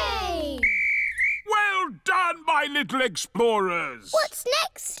 Hooray! Well done, my little explorers. What's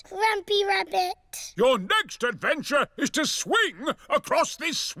next, Grampy Rabbit? Your next adventure is to swing across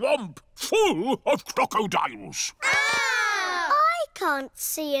this swamp full of crocodiles. I can't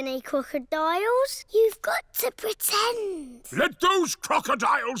see any crocodiles. You've got to pretend. Let those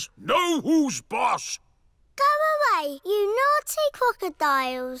crocodiles know who's boss. Go away, you naughty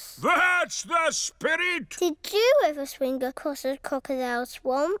crocodiles. That's the spirit! Did you ever swing across a crocodile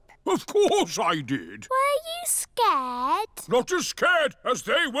swamp? Of course I did. Were you scared? Not as scared as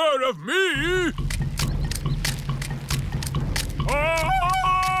they were of me.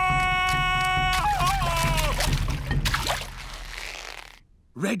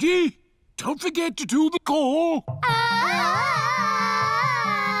 Ready? Don't forget to do the call.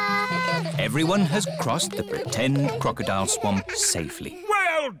 Everyone has crossed the pretend crocodile swamp safely.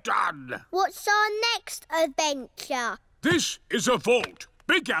 Well done! What's our next adventure? This is a vault.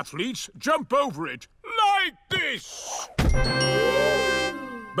 Big athletes jump over it, like this.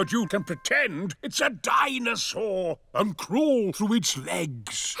 But you can pretend it's a dinosaur and crawl through its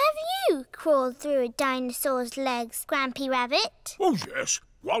legs. Have you crawled through a dinosaur's legs, Grampy Rabbit? Oh, yes.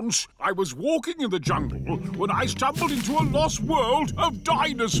 Once I was walking in the jungle when I stumbled into a lost world of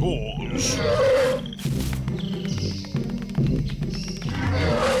dinosaurs.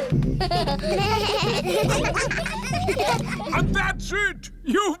 And that's it!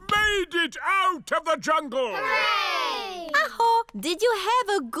 You've made it out of the jungle! Hooray! Aho! Did you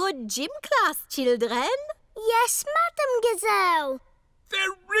have a good gym class, children? Yes, Madam Gazelle.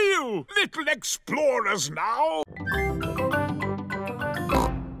 They're real little explorers now.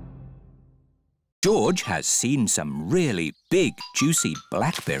 George has seen some really big, juicy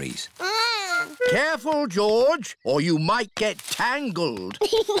blackberries. Careful, George, or you might get tangled.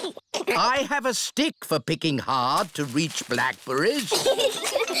 I have a stick for picking hard to reach blackberries.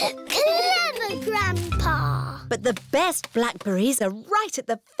 Clever, Grandpa. But the best blackberries are right at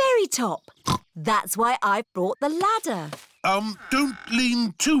the very top. That's why I brought the ladder. Don't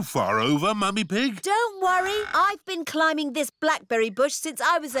lean too far over, Mummy Pig. Don't worry, I've been climbing this blackberry bush since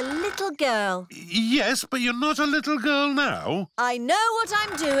I was a little girl. Yes, but you're not a little girl now. I know what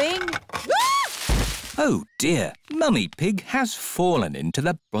I'm doing. Oh dear, Mummy Pig has fallen into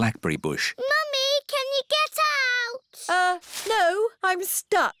the blackberry bush. Mummy, can you get out? No, I'm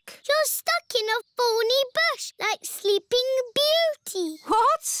stuck. You're stuck in a thorny bush like Sleeping Beauty.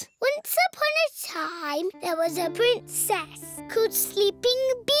 What? Once upon a time, there was a princess called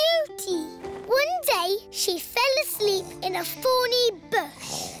Sleeping Beauty. One day, she fell asleep in a thorny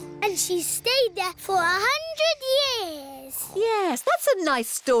bush, and she stayed there for 100 years. Yes, that's a nice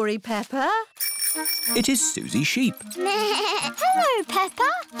story, Peppa. It is Suzy Sheep. Hello, Peppa.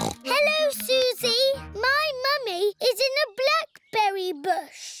 Hello, Suzy. My mummy is in a blackberry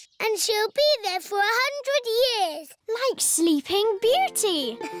bush, and she'll be there for 100 years. Like Sleeping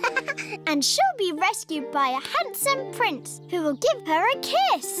Beauty. And she'll be rescued by a handsome prince who will give her a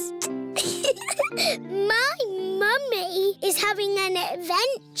kiss. My mummy is having an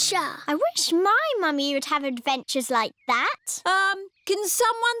adventure. I wish my mummy would have adventures like that. Can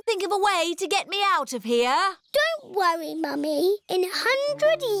someone think of a way to get me out of here? Don't worry, Mummy. In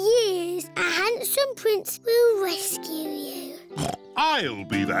 100 years, a handsome prince will rescue you. I'll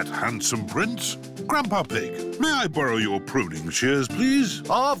be that handsome prince. Grandpa Pig, may I borrow your pruning shears, please?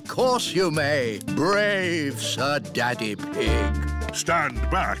 Of course you may, brave Sir Daddy Pig. Stand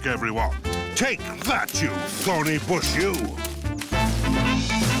back, everyone. Take that, you thorny bush, you.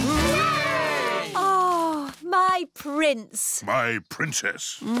 Oh, my prince. My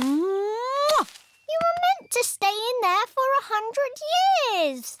princess. You were meant to stay in there for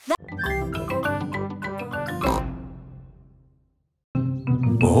 100 years.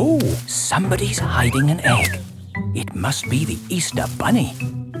 Oh, somebody's hiding an egg. It must be the Easter Bunny.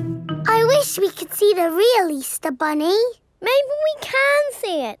 I wish we could see the real Easter Bunny. Maybe we can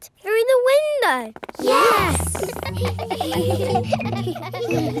see it through the window. Yes!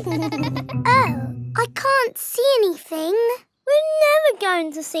 Oh, I can't see anything. We're never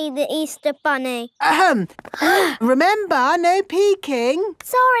going to see the Easter Bunny. Remember, no peeking.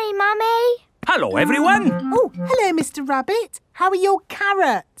 Sorry, Mummy. Hello, everyone. Oh, hello, Mr. Rabbit. How are your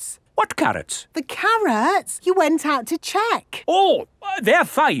carrots? What carrots? The carrots? You went out to check. Oh, they're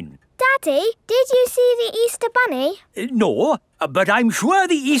fine. Daddy, did you see the Easter Bunny? No, but I'm sure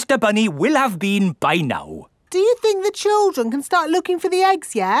the Easter Bunny will have been by now. Do you think the children can start looking for the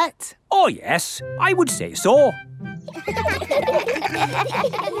eggs yet? Oh, yes, I would say so.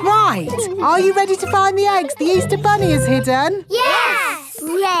 Right. Are you ready to find the eggs the Easter Bunny has hidden? Yes!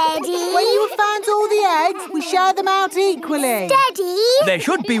 Ready? When you have found all the eggs, we share them out equally. Steady! There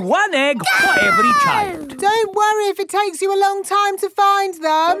should be one egg for every child. Don't worry if it takes you a long time to find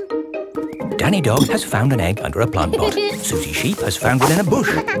them. Danny Dog has found an egg under a plant pot. Suzy Sheep has found one in a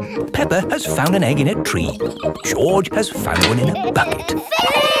bush. Peppa has found an egg in a tree. George has found one in a bucket.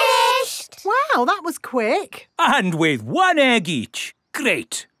 Finished! Wow, that was quick. And with one egg each.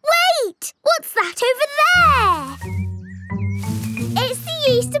 Great. Wait! What's that over there? It's the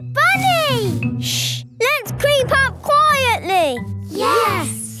Easter Bunny! Shh! Let's creep up quietly.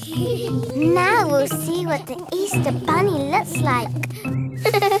 Yes! Now we'll see what the Easter Bunny looks like.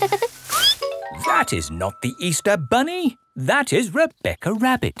 That is not the Easter Bunny. That is Rebecca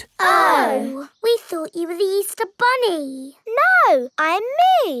Rabbit. Oh! We thought you were the Easter Bunny. No, I'm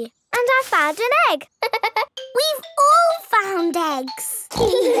me. And I found an egg. We've all found eggs.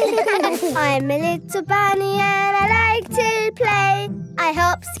 I'm a little bunny and I like to play. I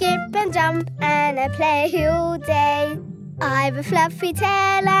hop, skip and jump and I play all day. I've a fluffy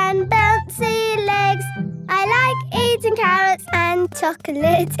tail and bouncy legs. I like eating carrots and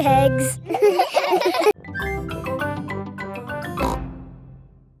chocolate eggs.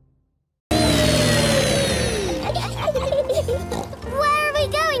 Where are we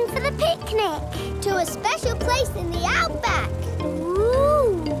going for the picnic? To a special place in the outback.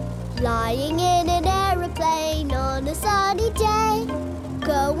 Ooh! Flying in an aeroplane on a sunny day.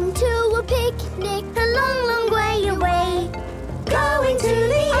 Going to a picnic A long, long way away. Going to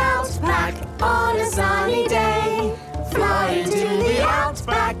the outback on a sunny day. Flying to the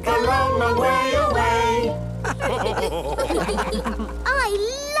outback a long, long way away. I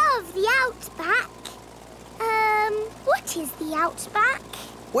love the outback. What is the outback?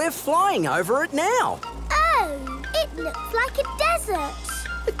 We're flying over it now. Oh, it looks like a desert.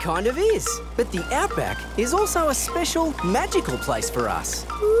 It kind of is. But the outback is also a special, magical place for us.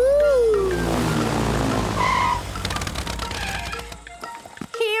 Ooh.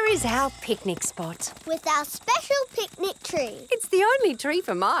 Here is our picnic spot. with our special picnic tree. It's the only tree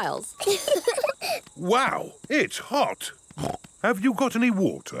for miles. Wow, it's hot. Have you got any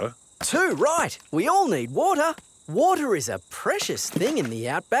water? Too right. We all need water. Water is a precious thing in the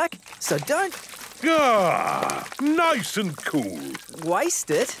outback, so don't... Ah, nice and cool. Waste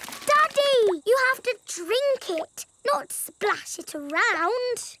it. Daddy, you have to drink it, not splash it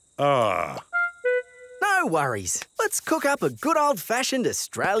around. Ah. No worries. Let's cook up a good old-fashioned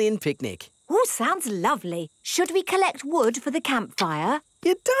Australian picnic. Oh, sounds lovely. Should we collect wood for the campfire?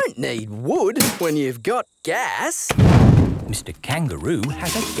 You don't need wood when you've got gas. Mr. Kangaroo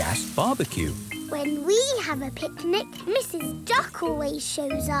has a gas barbecue. When we have a picnic, Mrs. Duck always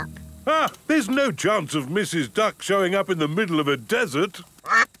shows up. Ah, there's no chance of Mrs. Duck showing up in the middle of a desert.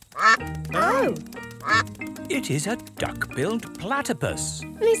 Oh. It is a duck-billed platypus.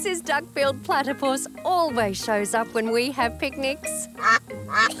 Mrs. Duck-billed Platypus always shows up when we have picnics.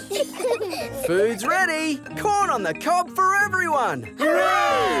 Food's ready. Corn on the cob for everyone.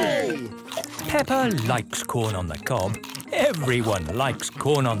 Hooray! Peppa likes corn on the cob. Everyone likes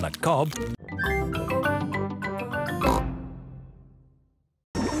corn on the cob.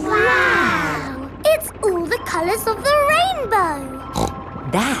 Wow! It's all the colours of the rainbow.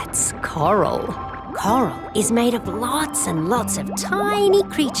 That's coral. Coral is made of lots and lots of tiny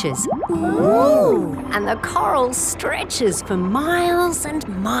creatures. Ooh! And the coral stretches for miles and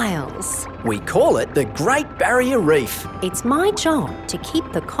miles. We call it the Great Barrier Reef. It's my job to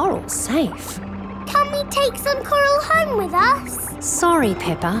keep the coral safe. Can we take some coral home with us? Sorry,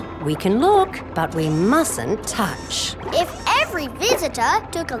 Peppa. We can look, but we mustn't touch. If every visitor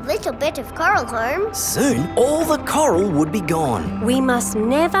took a little bit of coral home, soon all the coral would be gone. We must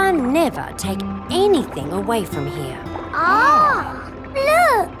never, never take anything away from here. Ah!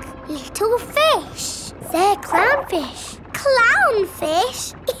 Look! Little fish. They're clownfish.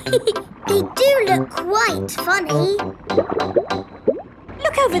 Clownfish? They do look quite funny.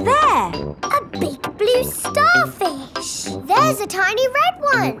 Look over there. A big blue starfish. there's a tiny red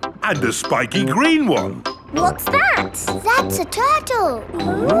one. And a spiky green one. What's that? That's a turtle.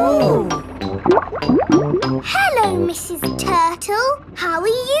 Ooh. Hello, Mrs. Turtle. How are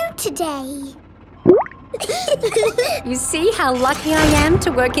you today? You see how lucky I am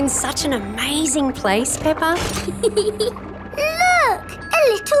to work in such an amazing place, Peppa? Look! A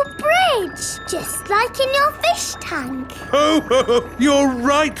little bridge, just like in your fish tank. Oh, you're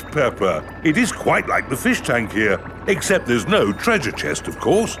right, Peppa. It is quite like the fish tank here, except there's no treasure chest, of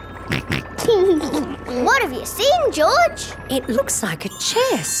course. What have you seen, George? It looks like a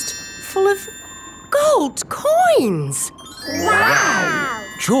chest full of gold coins. Wow!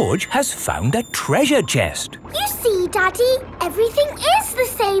 George has found a treasure chest. You see, Daddy, everything is the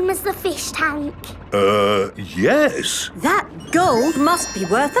same as the fish tank. Yes. That gold must be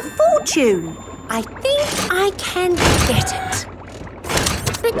worth a fortune. I think I can get it.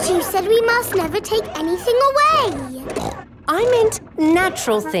 But you said we must never take anything away. I meant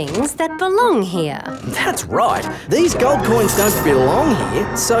natural things that belong here. That's right. These gold coins don't belong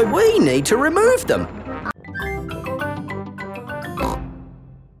here, so we need to remove them.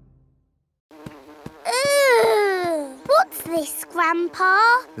 this, Grandpa?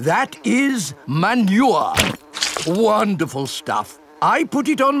 That is manure. Wonderful stuff. I put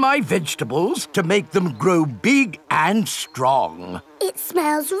it on my vegetables to make them grow big and strong. It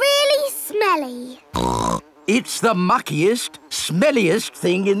smells really smelly. It's the muckiest, smelliest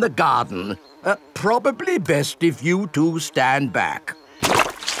thing in the garden. Probably best if you two stand back.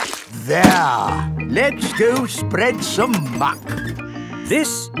 There. Let's go spread some muck.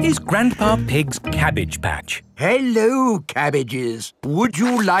 This is Grandpa Pig's cabbage patch. Hello, cabbages. Would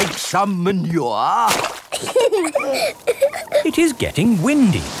you like some manure? It is getting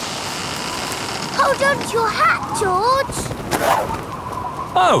windy. Hold on to your hat, George.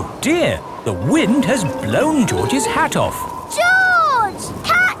 Oh dear, the wind has blown George's hat off. George,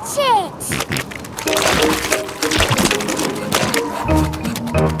 catch it!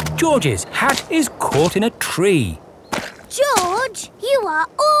 George's hat is caught in a tree. George, you are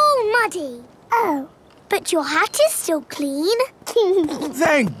all muddy. Oh, but your hat is still clean.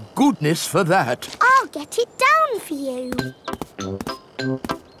 Thank goodness for that. I'll get it down for you.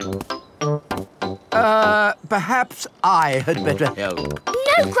 Perhaps I had better help.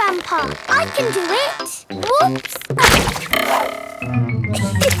 No, Grandpa, I can do it. Whoops.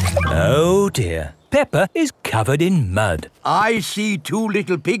 Oh dear, Peppa is covered in mud. I see two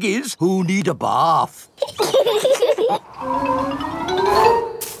little piggies who need a bath.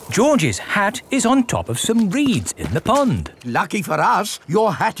 George's hat is on top of some reeds in the pond. Lucky for us,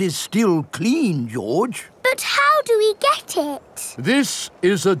 your hat is still clean, George. But how do we get it? This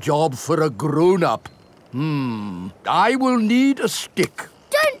is a job for a grown-up. I will need a stick.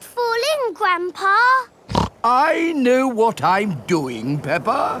 Don't fall in, Grandpa. I know what I'm doing,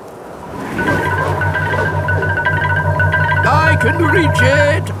 Peppa. I can reach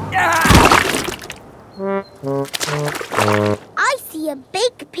it. I see a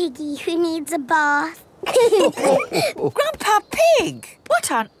big piggy who needs a bath. Grandpa Pig,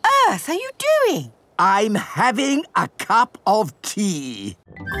 what on earth are you doing? I'm having a cup of tea.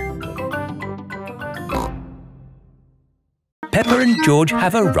 Peppa and George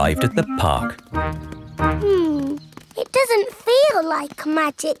have arrived at the park. It doesn't feel like a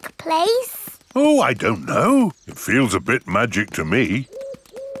magic place. Oh, I don't know. It feels a bit magic to me.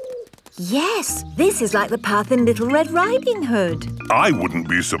 Yes, this is like the path in Little Red Riding Hood. I wouldn't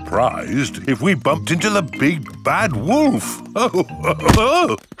be surprised if we bumped into the big bad wolf.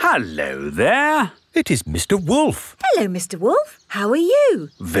 Oh. Hello there. It is Mr. Wolf. Hello, Mr. Wolf. How are you?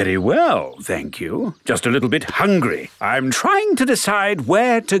 Very well, thank you. Just a little bit hungry. I'm trying to decide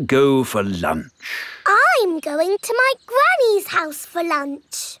where to go for lunch. I'm going to my granny's house for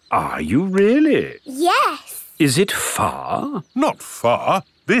lunch. Are you really? Yes. Is it far? Not far.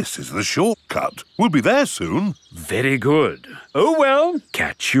 This is the shortcut. We'll be there soon. Very good. Oh, well,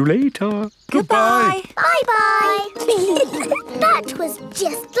 catch you later. Goodbye. Bye-bye. That was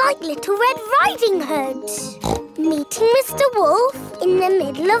just like Little Red Riding Hood. Meeting Mr. Wolf in the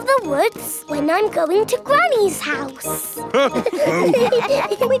middle of the woods when I'm going to Granny's house.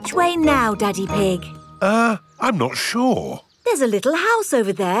 Which way now, Daddy Pig? I'm not sure. There's a little house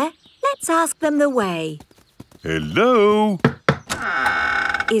over there. Let's ask them the way. Hello?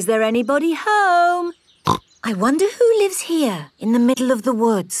 Is there anybody home? I wonder who lives here in the middle of the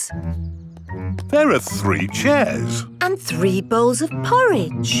woods. There are 3 chairs. And 3 bowls of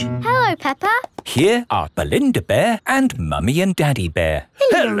porridge. Hello, Peppa. Here are Belinda Bear and Mummy and Daddy Bear.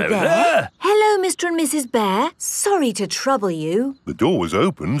 Hello there. Hello, Mr. and Mrs. Bear. Sorry to trouble you. The door was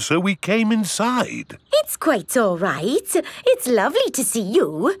open, so we came inside. It's quite all right. It's lovely to see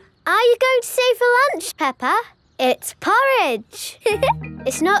you. Are you going to stay for lunch, Peppa? It's porridge.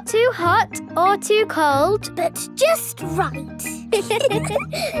 It's not too hot or too cold, but just right.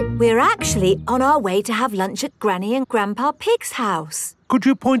 We're actually on our way to have lunch at Granny and Grandpa Pig's house. Could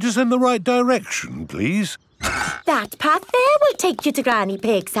you point us in the right direction, please? That path there will take you to Granny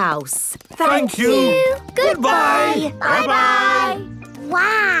Pig's house. Thank you. Goodbye. Bye-bye.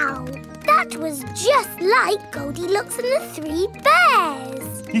 Wow. That was just like Goldilocks and the 3 bears.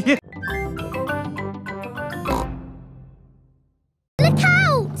 Yeah. Look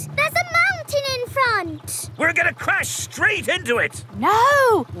out! There's a mountain in front. We're going to crash straight into it.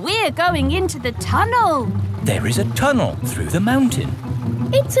 No, we're going into the tunnel. There is a tunnel through the mountain.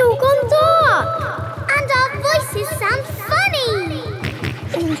 It's all gone dark. And our voices sound funny.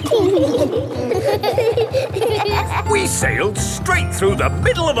 We sailed straight through the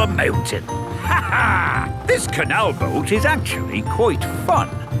middle of a mountain. Ha ha! This canal boat is actually quite fun.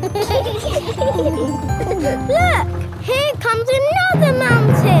 Look! Here comes another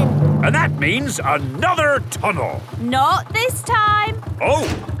mountain. And that means another tunnel. Not this time. Oh,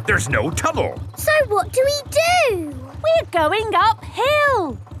 there's no tunnel. So what do we do? We're going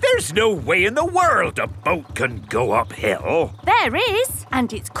uphill. There's no way in the world a boat can go uphill. There is,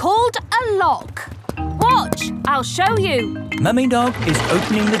 and it's called a lock. Watch, I'll show you. Mummy Dog is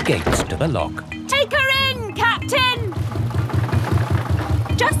opening the gates to the lock. Take her in, Captain.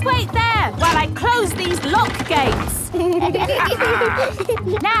 Just wait there while I close these lock gates.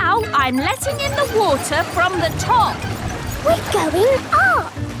 Now I'm letting in the water from the top. We're going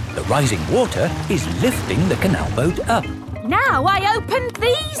up. The rising water is lifting the canal boat up. Now I opened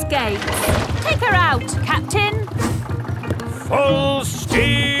these gates. Take her out, Captain. Full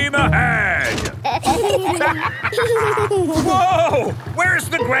steam ahead! Whoa! Where's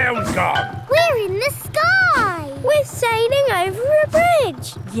the ground gone? We're in the sky. We're sailing over a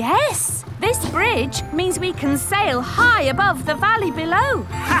bridge. Yes, this bridge means we can sail high above the valley below.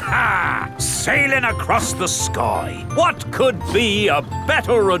 Ha ha! Sailing across the sky. What could be a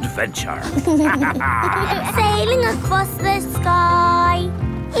better adventure? Sailing across the sky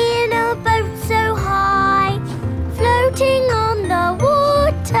in a boat so high, floating on the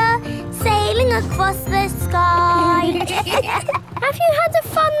water, sailing across the sky. Have you had a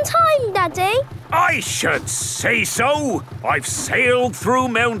fun time, Daddy? I should say so. I've sailed through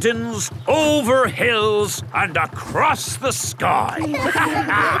mountains, over hills, and across the sky.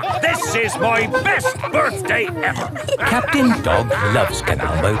 This is my best birthday ever. Captain Dog loves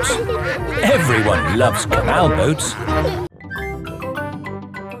canal boats. Everyone loves canal boats.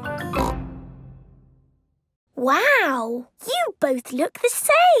 Wow, you both look the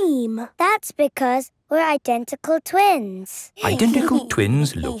same. That's because we're identical twins. Identical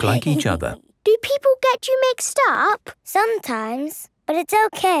twins look like each other. Do people get you mixed up? Sometimes, but it's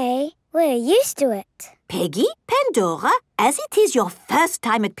okay. We're used to it. Peggy, Pandora, as it is your first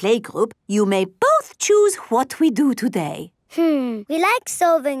time at playgroup, you may both choose what we do today. We like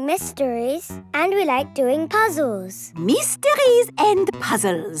solving mysteries and we like doing puzzles. Mysteries and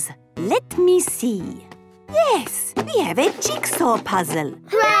puzzles. Let me see. Yes, we have a jigsaw puzzle.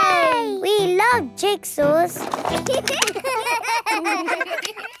 Hooray! We love jigsaws.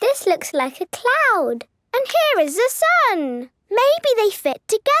 This looks like a cloud. And here is the sun. Maybe they fit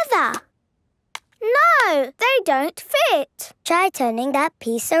together. No, they don't fit. Try turning that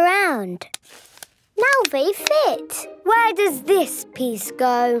piece around. Now they fit. Where does this piece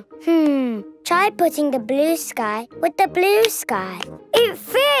go? Try putting the blue sky with the blue sky. It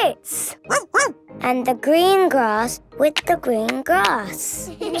fits. And the green grass with the green grass.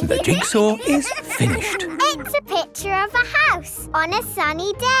 The jigsaw is finished. It's a picture of a house on a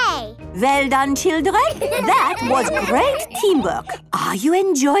sunny day. Well done, children. That was great teamwork. Are you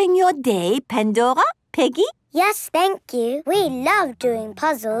enjoying your day, Pandora, Peggy? Yes, thank you. We love doing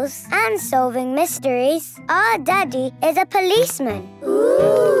puzzles and solving mysteries. Our daddy is a policeman.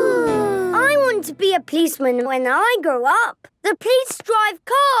 Ooh! I want to be a policeman when I grow up. The police drive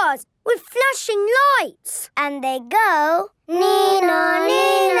cars with flashing lights. And they go... Nina,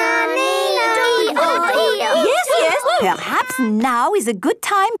 Nina, Nina, Yes. Perhaps now is a good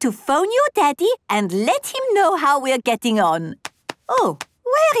time to phone your daddy and let him know how we're getting on. Oh,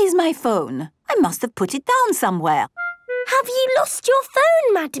 where is my phone? I must have put it down somewhere. Have you lost your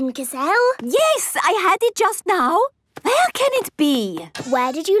phone, Madame Gazelle? Yes, I had it just now. Where can it be?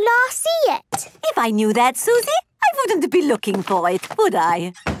 Where did you last see it? If I knew that, Suzy, I wouldn't be looking for it, would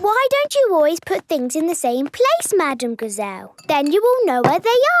I? Why don't you always put things in the same place, Madame Gazelle? Then you will know where they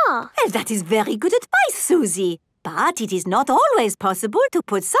are. Well, that is very good advice, Suzy. But it is not always possible to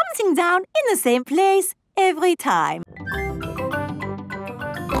put something down in the same place every time.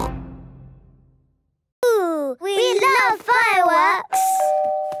 Ooh, we love fireworks.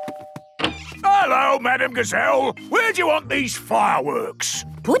 Hello, Madame Gazelle. Where do you want these fireworks?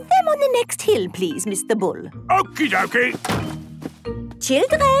 Put them on the next hill, please, Mr. Bull. Okie dokie.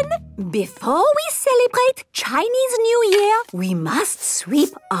 Children, before we celebrate Chinese New Year, we must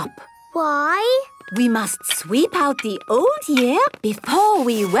sweep up. Why? We must sweep out the old year before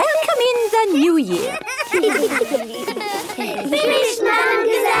we welcome in the new year. Finished, Madame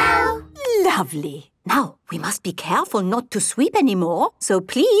Gazelle. Lovely. Now, we must be careful not to sweep anymore, so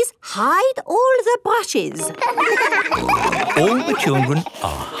please hide all the brushes. All the children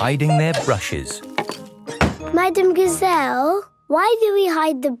are hiding their brushes. Madame Gazelle, why do we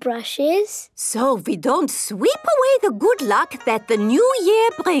hide the brushes? So we don't sweep away the good luck that the new year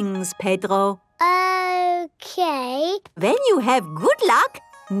brings, Pedro. Okay. When you have good luck,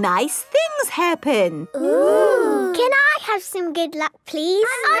 nice things happen. Ooh. Can I have some good luck, please?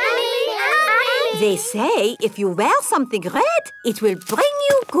 They say if you wear something red, it will bring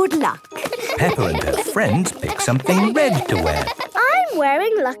you good luck. Peppa and her friends pick something red to wear. I'm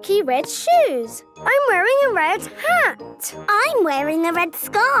wearing lucky red shoes. I'm wearing a red hat. I'm wearing a red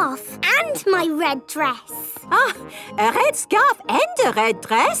scarf and my red dress. Ah, a red scarf and a red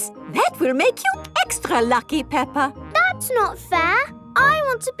dress? That will make you extra lucky, Peppa. That's not fair. I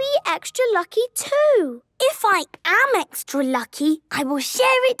want to be extra lucky too. If I am extra lucky, I will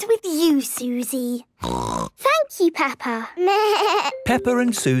share it with you, Suzy. Thank you, Peppa. Peppa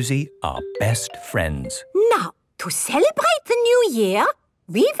and Suzy are best friends. Now, to celebrate the new year,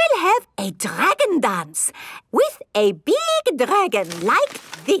 we will have a dragon dance with a big dragon like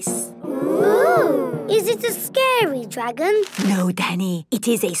this. Ooh! Is it a scary dragon? No, Danny, it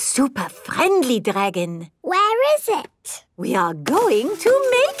is a super friendly dragon. Where is it? We are going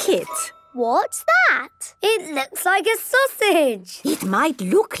to make it. What's that? It looks like a sausage. It might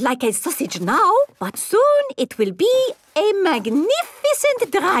look like a sausage now, but soon it will be a magnificent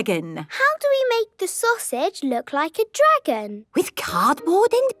dragon. How do we make the sausage look like a dragon? With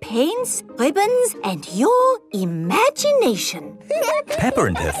cardboard and paints, ribbons, and your imagination. Peppa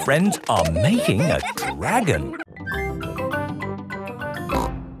and her friends are making a dragon.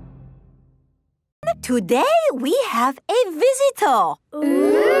 Today we have a visitor.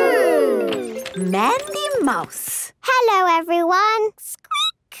 Ooh! Mandy Mouse. Hello, everyone.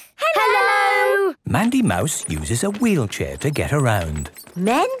 Squeak. Hello. Mandy Mouse uses a wheelchair to get around.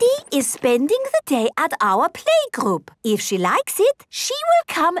 Mandy is spending the day at our playgroup. If she likes it, she will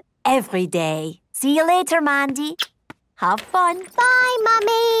come every day. See you later, Mandy. Have fun. Bye,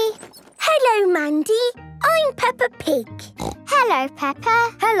 Mummy. Hello, Mandy. I'm Peppa Pig. Hello,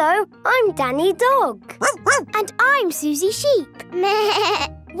 Peppa. Hello, I'm Danny Dog. And I'm Suzy Sheep.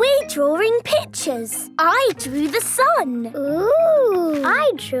 We're drawing pictures. I drew the sun. Ooh.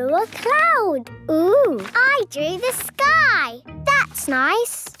 I drew a cloud. Ooh. I drew the sky. That's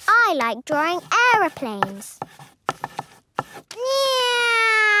nice. I like drawing aeroplanes.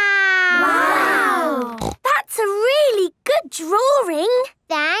 Wow! That's a really good drawing.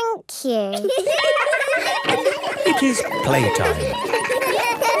 Thank you. It is playtime.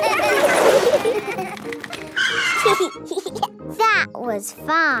 That was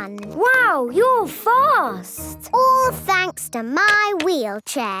fun. Wow, you're fast. All thanks to my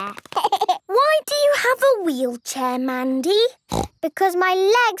wheelchair. Why do you have a wheelchair, Mandy? Because my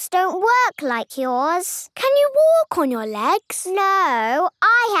legs don't work like yours. Can you walk on your legs? No,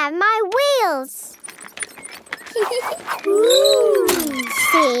 I have my wheels. Ooh.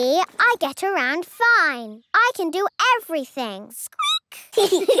 See, I get around fine. I can do everything. Squeak!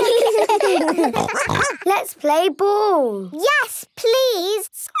 Let's play ball. Yes, please.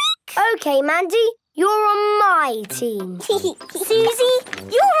 Squeak! OK, Mandy, you're on my team. Suzy,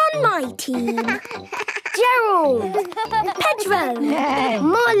 you're on my team. Gerald, Pedro,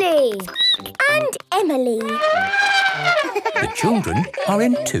 Molly and Emily. The children are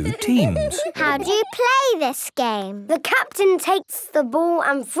in 2 teams. How do you play this game? The captain takes the ball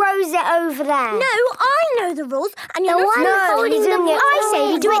and throws it over there. No, I know the rules, and you're not holding the ball. I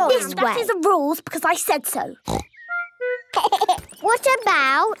say you do it this way. That is the rules because I said so. What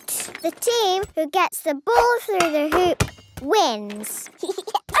about the team who gets the ball through the hoop wins?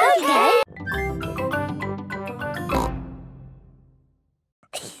 OK.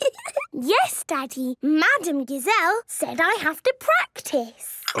 Yes, Daddy. Madame Gazelle said I have to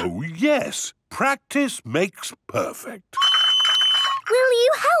practice. Oh, yes. Practice makes perfect. Will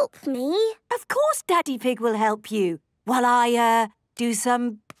you help me? Of course Daddy Pig will help you while I, do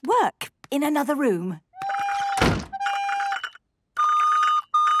some work in another room.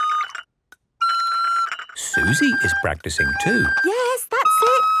 Suzy is practicing too. Yes, that's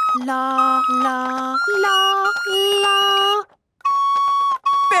it. La, la, la, la.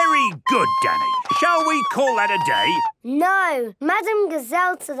 Very good, Danny. Shall we call that a day? No. Madame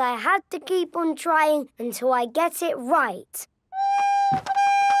Gazelle said I had to keep on trying until I get it right.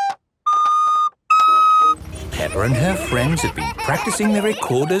 Peppa and her friends have been practicing their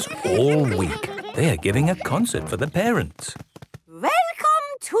recorders all week. They are giving a concert for the parents.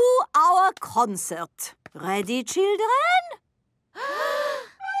 Welcome to our concert. Ready, children?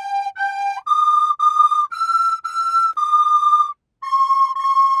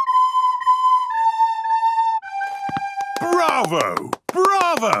 Bravo!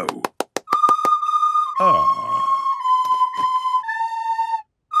 Bravo! Ah.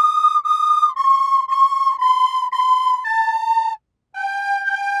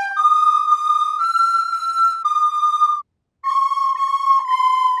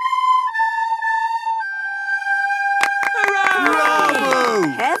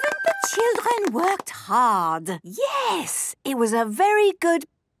 Bravo! Haven't the children worked hard? Yes, it was a very good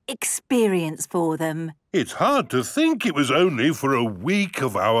experience for them. It's hard to think it was only for a week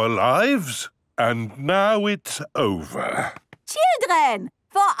of our lives. And now it's over. Children,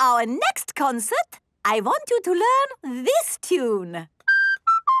 for our next concert, I want you to learn this tune.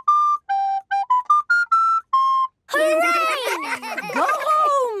 Hooray! Go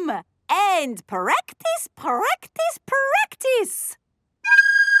home and practice, practice, practice.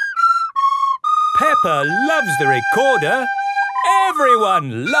 Peppa loves the recorder.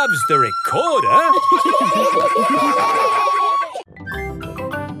 Everyone loves the recorder.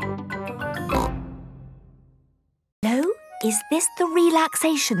 Hello, is this the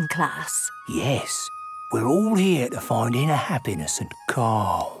relaxation class? Yes, we're all here to find inner happiness and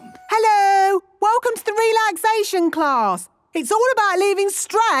calm. Hello, welcome to the relaxation class. It's all about leaving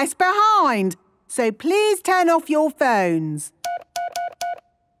stress behind. So please turn off your phones.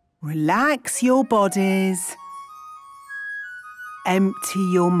 Relax your bodies. Empty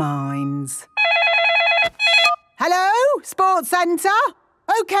your minds. Hello, Sports Centre?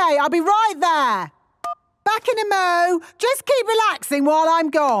 OK, I'll be right there. Back in a mo. Just keep relaxing while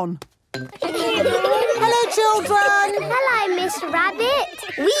I'm gone. Hello, children. Hello, Miss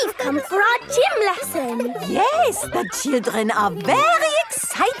Rabbit. We've come for our gym lesson. Yes, the children are very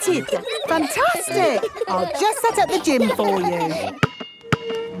excited. Fantastic. I'll just set up the gym for you.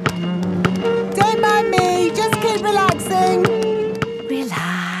 Don't mind me. Just keep relaxing.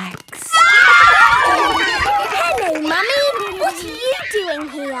 Relax. Hello, Mummy. What are you doing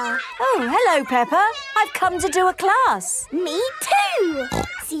here? Oh, hello, Peppa. I've come to do a class. Me too.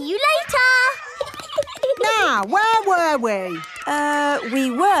 See you later. Now, where were we? We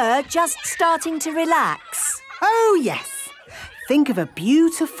were just starting to relax. Oh, yes. Think of a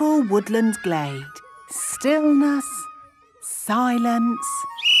beautiful woodland glade. Stillness, silence.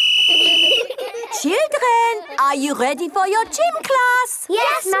 Children, are you ready for your gym class?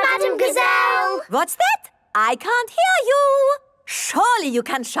 Yes, Madam Gazelle. What's that? I can't hear you. Surely you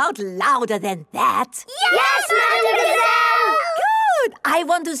can shout louder than that. Yes, Madam Gazelle. Good. I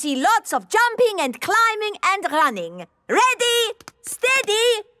want to see lots of jumping and climbing and running. Ready,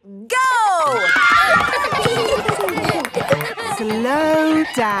 steady, go! Slow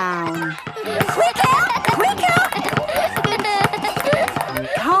down. Quicker, quicker.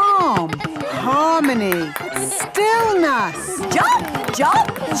 Calm, harmony, stillness. Jump, jump,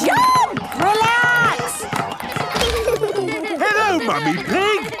 jump. Relax. Hello, Mummy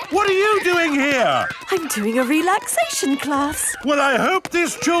Pig. What are you doing here? I'm doing a relaxation class. Well, I hope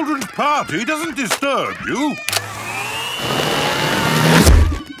this children's party doesn't disturb you.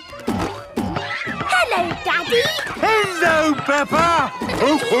 Hello, Daddy. Hello, Peppa.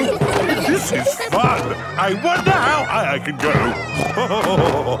 Oh, this is fun. I wonder how high I can go.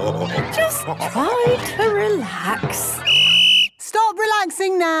 Just try to relax. Stop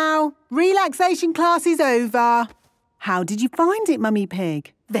relaxing now. Relaxation class is over. How did you find it, Mummy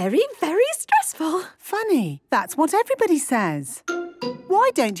Pig? Very, very stressful. Funny. That's what everybody says.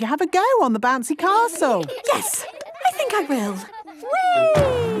 Why don't you have a go on the bouncy castle? Yes, I think I will.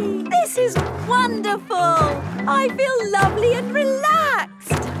 Whee! This is wonderful. I feel lovely and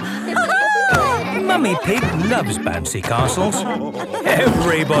relaxed. Mummy Pig loves bouncy castles.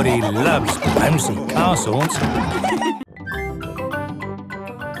 Everybody loves bouncy castles.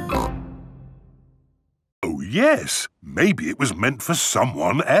 Oh, yes. Maybe it was meant for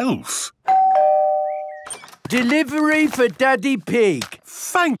someone else. Delivery for Daddy Pig.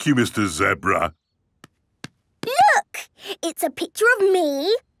 Thank you, Mr. Zebra. Look! It's a picture of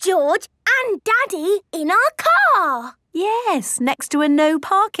me, George and Daddy in our car. Yes, next to a no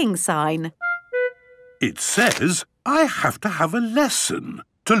parking sign. It says I have to have a lesson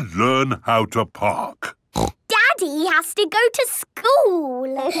to learn how to park. Daddy has to go to school.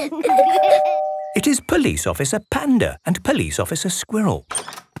 It is Police Officer Panda and Police Officer Squirrel.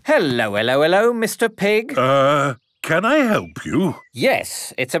 Hello, hello, hello, Mr. Pig. Can I help you?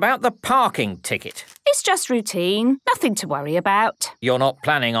 Yes, it's about the parking ticket. It's just routine. Nothing to worry about. You're not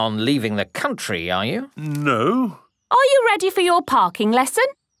planning on leaving the country, are you? No. Are you ready for your parking lesson?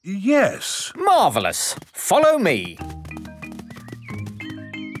 Yes. Marvellous. Follow me.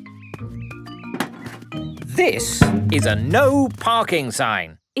 This is a no parking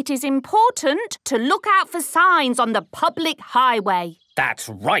sign. It is important to look out for signs on the public highway. That's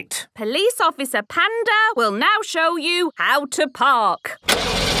right. Police Officer Panda will now show you how to park.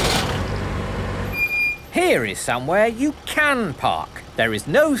 Here is somewhere you can park. There is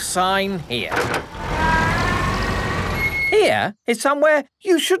no sign here. Here is somewhere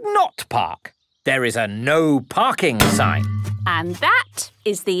you should not park. There is a no parking sign. And that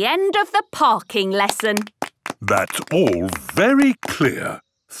is the end of the parking lesson. That's all very clear.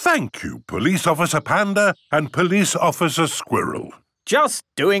 Thank you, Police Officer Panda and Police Officer Squirrel. Just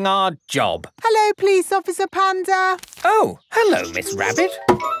doing our job. Hello, Police Officer Panda. Oh, hello, Miss Rabbit.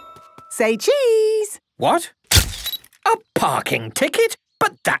 Say cheese. What? A parking ticket?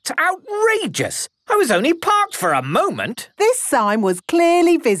 But that's outrageous. I was only parked for a moment. This sign was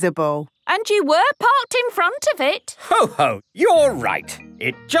clearly visible. And you were parked in front of it. Ho ho, you're right.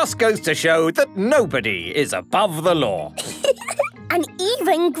 It just goes to show that nobody is above the law. And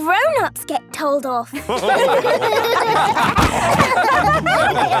even grown-ups get told off.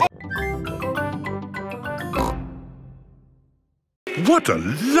 What a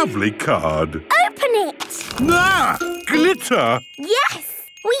lovely card. Open it! Ah! Glitter! Yes!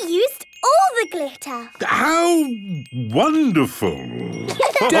 We used all the glitter. How wonderful!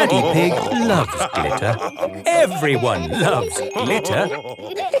 Daddy Pig loves glitter. Everyone loves glitter.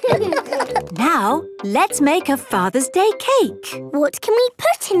 Now, let's make a Father's Day cake. What can we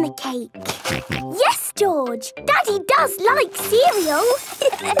put in the cake? Yes, George. Daddy does like cereal.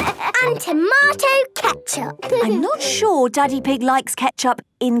 And tomato ketchup. I'm not sure Daddy Pig likes ketchup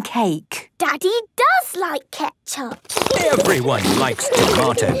in cake. Daddy does like ketchup. Everyone likes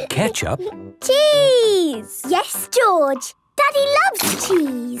tomato ketchup. Cheese! Yes, George. Daddy loves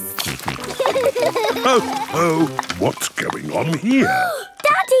cheese. Oh, what's going on here?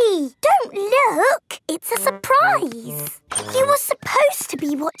 Daddy, don't look. It's a surprise. You were supposed to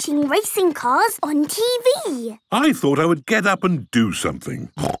be watching racing cars on TV. I thought I would get up and do something.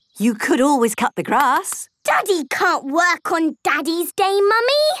 You could always cut the grass. Daddy can't work on Daddy's Day,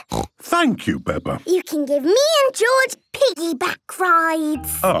 Mummy. Thank you, Peppa. You can give me and George piggyback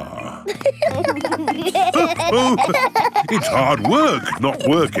rides. Ah. Oh, it's hard work, not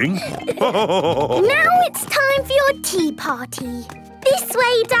working. Now it's time for your tea party. This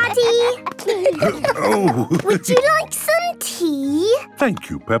way, Daddy. Oh. Would you like some tea? Thank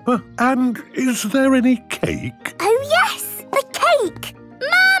you, Peppa. And is there any cake? Oh, yes, the cake.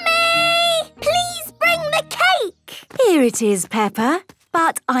 Mummy! Please bring the cake. Here it is, Peppa.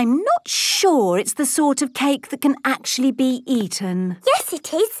 But I'm not sure it's the sort of cake that can actually be eaten. Yes,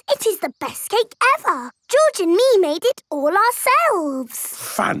 it is. It is the best cake ever. George and me made it all ourselves.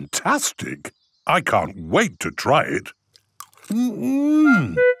 Fantastic. I can't wait to try it.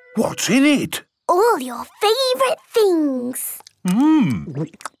 What's in it? All your favourite things.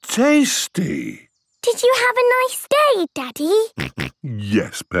 Tasty. Did you have a nice day, Daddy?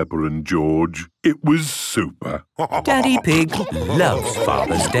 Yes, Peppa and George. It was super. Daddy Pig loves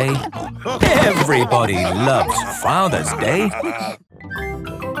Father's Day. Everybody loves Father's Day.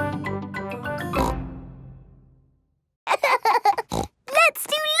 Let's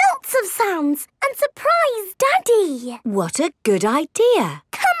do lots of sounds and surprise Daddy. What a good idea.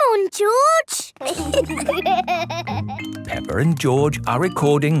 Come on, George. Peppa and George are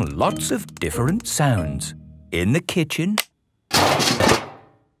recording lots of different sounds. In the kitchen,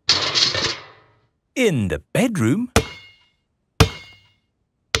 in the bedroom,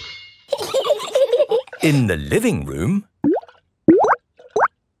 in the living room,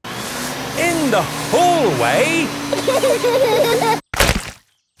 in the hallway,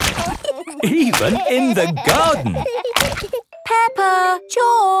 even in the garden. Peppa,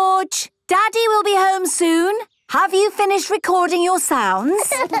 George, Daddy will be home soon. Have you finished recording your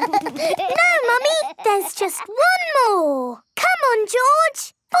sounds? No, Mummy, there's just one more. Come on,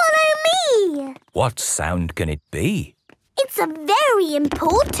 George, follow me. What sound can it be? It's a very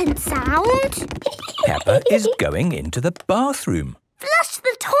important sound. Peppa is going into the bathroom. Flush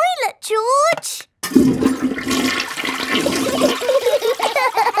the toilet, George.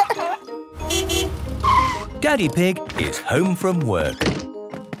 Daddy Pig is home from work.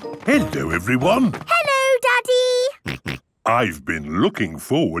 Hello, everyone. Hello, Daddy. I've been looking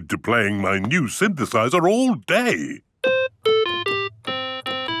forward to playing my new synthesizer all day.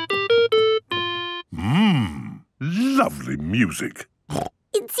 Lovely music.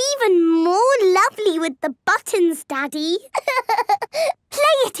 It's even more lovely with the buttons, Daddy.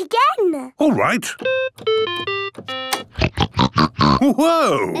 Play it again. All right.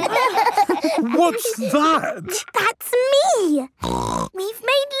 Whoa! What's that? That's me. We've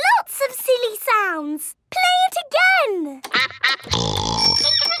made lots of silly sounds. Play it again.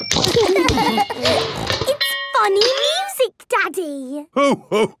 It's funny music, Daddy.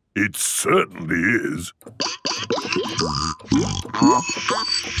 Oh, it certainly is.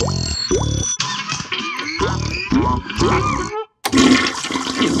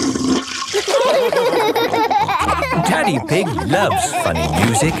 Daddy Pig loves funny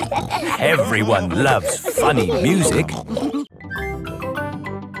music. Everyone loves funny music.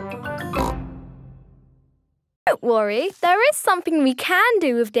 Don't worry. There is something we can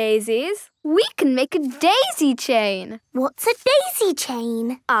do with daisies. We can make a daisy chain. What's a daisy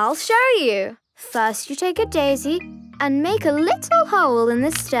chain? I'll show you. First, you take a daisy and make a little hole in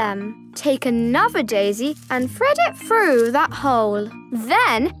the stem. Take another daisy and thread it through that hole.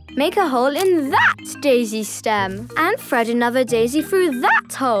 Then, make a hole in that daisy stem and thread another daisy through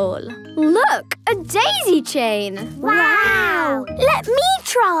that hole. Look, a daisy chain. Wow! Let me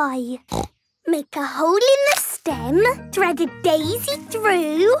try. Make a hole in the stem, thread a daisy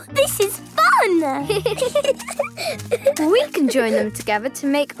through. This is fun! We can join them together to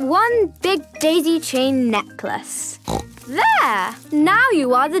make one big daisy chain necklace. There! Now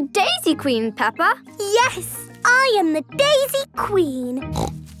you are the Daisy Queen, Peppa. Yes, I am the Daisy Queen.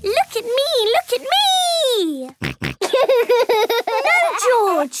 Look at me, look at me! No,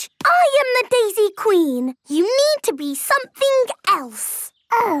 George, I am the Daisy Queen. You need to be something else.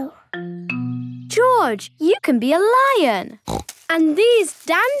 Oh. George, you can be a lion. And these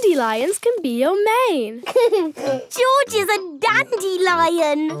dandelions can be your mane. George is a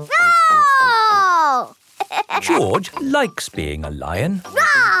dandelion. No! George likes being a lion.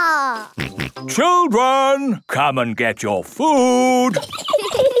 Roar! Children, come and get your food.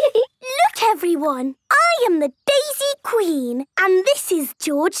 Look, everyone. I am the Daisy Queen, and this is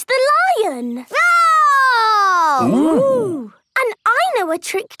George the Lion. Roar! Ooh. And I know a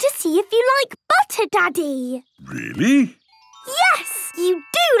trick to see if you like butter, Daddy. Really? Yes, you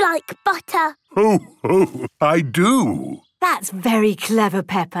do like butter. Oh, I do. That's very clever,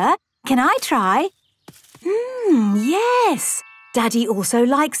 Peppa. Can I try? Yes. Daddy also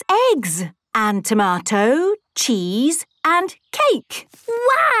likes eggs and tomato, cheese and cake.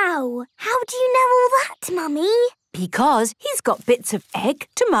 Wow! How do you know all that, Mummy? Because he's got bits of egg,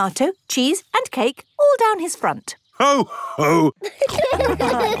 tomato, cheese and cake all down his front. Ho, ho.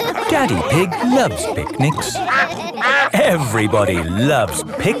 Daddy Pig loves picnics. Everybody loves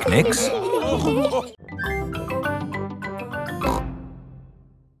picnics.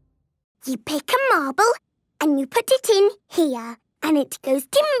 You pick a marble and you put it in here. And it goes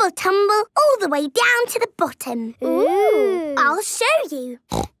timble-tumble all the way down to the bottom. Ooh. I'll show you.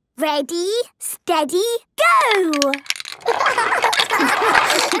 Ready, steady, go!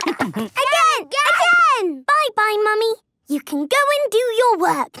 Again! Bye-bye, Mummy. You can go and do your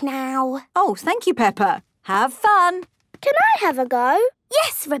work now. Oh, thank you, Peppa. Have fun. Can I have a go?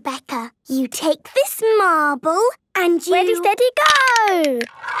 Yes, Rebecca. You take this marble and you... Ready, steady, go!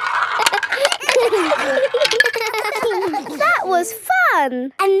 That was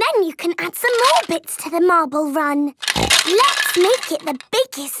fun. And then you can add some more bits to the marble run. Let's make it the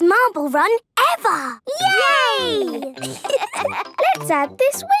biggest marble run ever. Yay! Let's add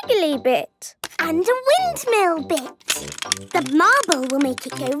this wiggly bit. And a windmill bit. The marble will make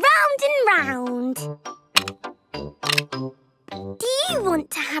it go round and round. Do you want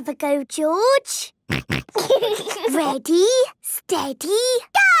to have a go, George? Ready, steady,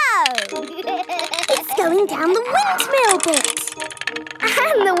 go! It's going down the windmill bit.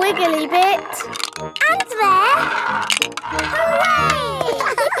 And the wiggly bit. And there. Hooray!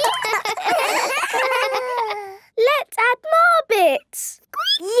 Let's add more bits.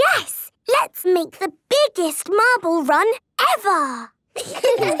 Yes! Let's make the biggest marble run ever.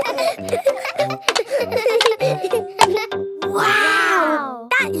 Wow!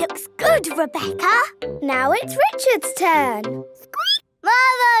 That looks good, Rebecca. Now it's Richard's turn.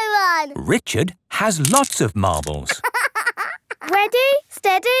 Marble run. Richard has lots of marbles. Ready,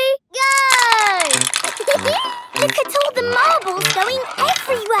 steady, go! Look at all the marbles going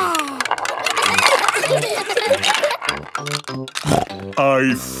everywhere.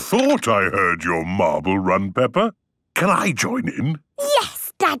 I thought I heard your marble run, Peppa. Can I join in?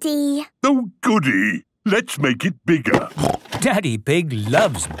 Yes, Daddy. Oh, goody. Let's make it bigger. Daddy Pig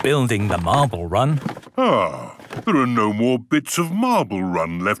loves building the marble run. Ah, there are no more bits of marble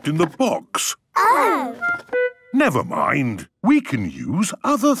run left in the box. Oh. Never mind. We can use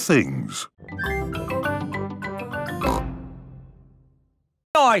other things.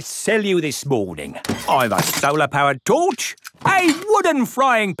 I sell you this morning. I'm a solar-powered torch, a wooden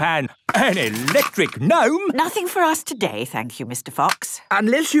frying pan, an electric gnome. Nothing for us today, thank you, Mr. Fox.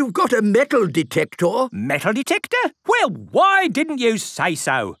 Unless you've got a metal detector. Metal detector? Well, why didn't you say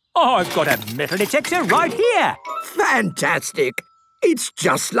so? I've got a metal detector right here. Fantastic. It's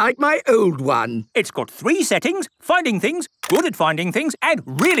just like my old one. It's got 3 settings: finding things, good at finding things, and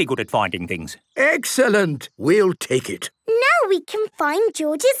really good at finding things. Excellent. We'll take it. Now we can find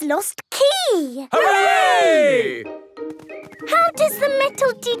George's lost key. Hooray! How does the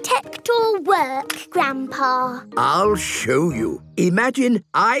metal detector work, Grandpa? I'll show you. Imagine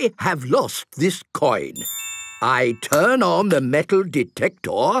I have lost this coin. I turn on the metal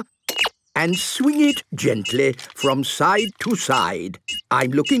detector and swing it gently from side to side. I'm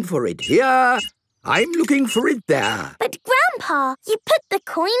looking for it here. I'm looking for it there. But, Grandpa, you put the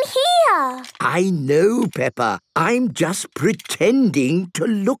coin here. I know, Peppa. I'm just pretending to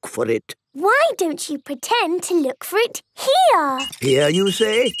look for it. Why don't you pretend to look for it here? Here, you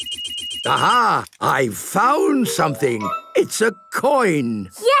say? Aha! I've found something. It's a coin.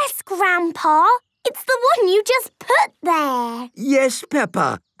 Yes, Grandpa. It's the one you just put there. Yes,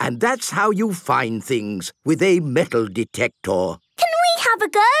 Peppa. And that's how you find things, with a metal detector. Can we have a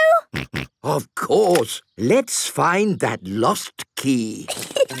go? Of course. Let's find that lost key.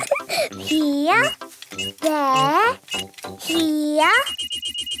 Here, there, here.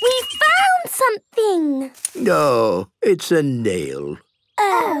 We found something. No, it's a nail.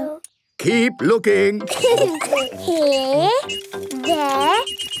 Oh. Keep looking. Here, there,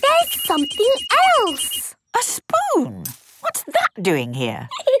 there's something else. A spoon? What's that doing here?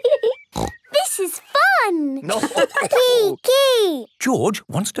 This is fun. Key. George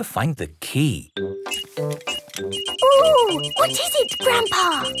wants to find the key. Ooh, what is it,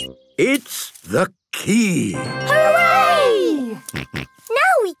 Grandpa? It's the key. Hooray!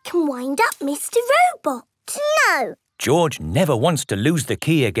 Now we can wind up Mr. Robot. No. George never wants to lose the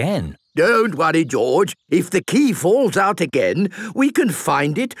key again. Don't worry, George. If the key falls out again, we can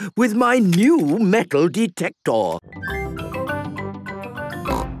find it with my new metal detector.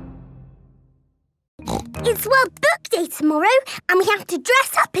 It's World Book Day tomorrow, and we have to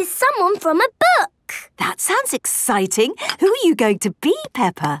dress up as someone from a book. That sounds exciting. Who are you going to be,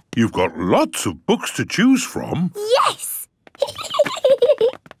 Peppa? You've got lots of books to choose from. Yes!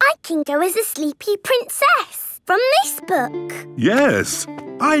 I can go as a sleepy princess from this book. Yes,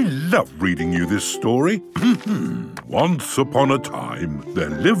 I love reading you this story. Once upon a time,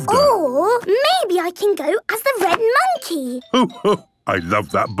 there lived a... Or maybe I can go as the red monkey. I love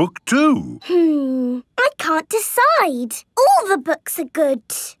that book too. I can't decide. All the books are good.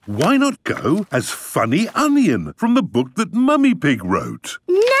 Why not go as Funny Onion from the book that Mummy Pig wrote?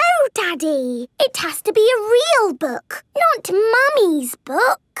 No, Daddy. It has to be a real book, not Mummy's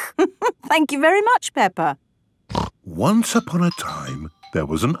book. Thank you very much, Peppa. Once upon a time, there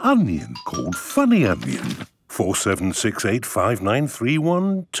was an onion called Funny Onion.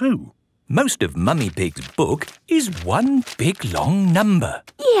 476859312. Most of Mummy Pig's book is one big long number.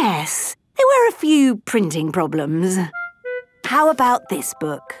 Yes, there were a few printing problems. How about this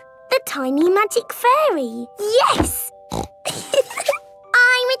book? The Tiny Magic Fairy. Yes!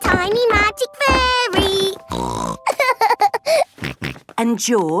 I'm a tiny magic fairy. And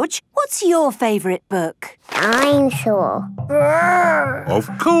George, what's your favourite book? Dinosaur. Of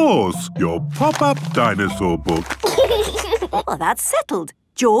course, your pop-up dinosaur book. Well, that's settled.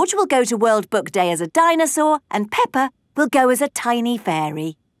 George will go to World Book Day as a dinosaur and Peppa will go as a tiny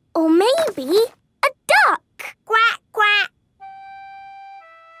fairy. Or maybe a duck. Quack, quack.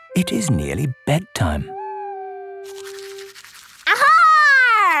 It is nearly bedtime.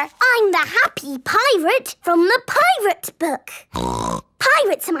 Aha! I'm the happy pirate from the pirate book.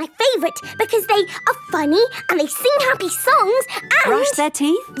 Pirates are my favourite because they are funny and they sing happy songs and... Brush their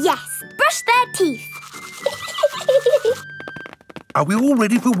teeth? Yes, brush their teeth. Are we all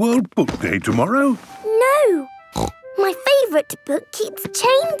ready for World Book Day tomorrow? No. My favourite book keeps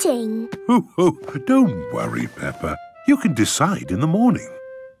changing. Don't worry, Peppa. You can decide in the morning.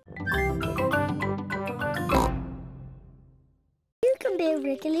 You can be a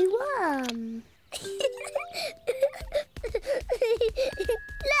wriggly worm.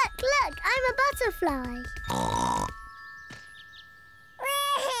 Look, I'm a butterfly.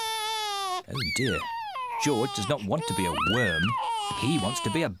 Oh dear. George does not want to be a worm. He wants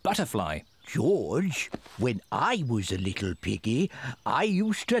to be a butterfly. George, when I was a little piggy, I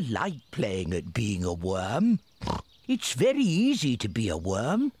used to like playing at being a worm. It's very easy to be a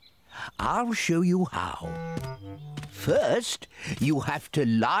worm. I'll show you how. First, you have to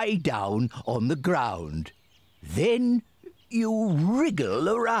lie down on the ground. Then you wriggle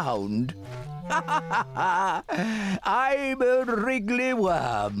around. I'm a wriggly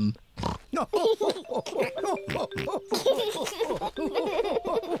worm.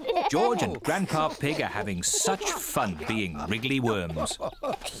 George and Grandpa Pig are having such fun being wriggly worms. I'm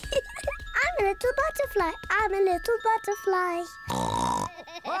a little butterfly. I'm a little butterfly.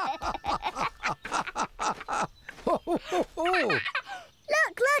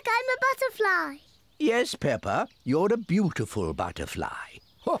 Look, I'm a butterfly. Yes, Peppa, you're a beautiful butterfly.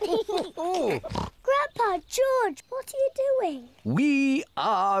 Grandpa, George, what are you doing? We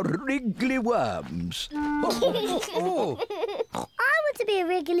are wriggly worms. I want to be a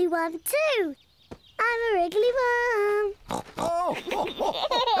wriggly worm too. I'm a wriggly worm.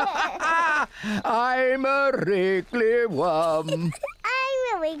 I'm a wriggly worm. I'm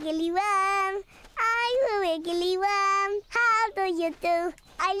a wiggly worm. I'm a wiggly worm. How do you do?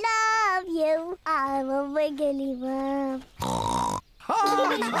 I love you. I'm a wiggly worm.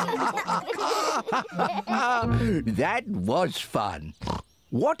 That was fun.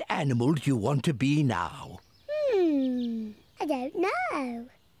 What animal do you want to be now? I don't know.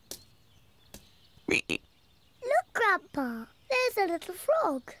 Look, Grandpa. There's a little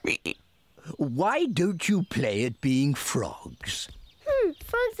frog. Why don't you play at being frogs?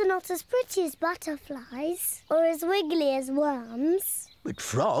 Frogs are not as pretty as butterflies or as wiggly as worms. But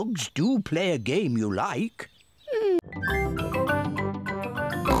frogs do play a game you like.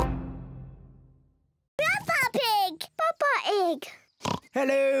 Peppa Pig! Peppa Egg!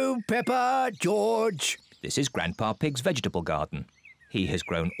 Hello, Peppa, George. This is Grandpa Pig's vegetable garden. He has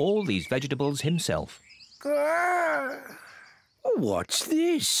grown all these vegetables himself. Grrr. What's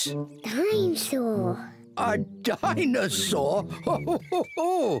this? Dinosaur. A dinosaur? Ho, ho, ho,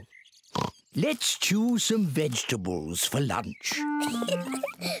 ho. Let's choose some vegetables for lunch.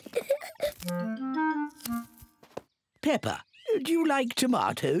 Peppa, do you like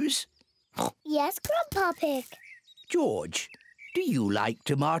tomatoes? Yes, Grandpa Pig. George, do you like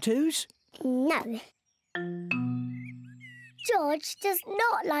tomatoes? No. George does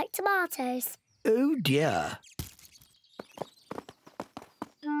not like tomatoes. Oh dear.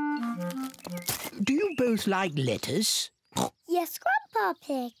 Do you both like lettuce? Yes, Grandpa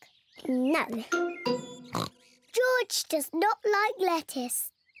Pig. No. George does not like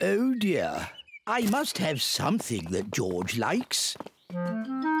lettuce. Oh dear. I must have something that George likes.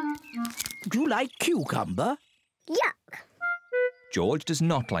 Do you like cucumber? Yuck. George does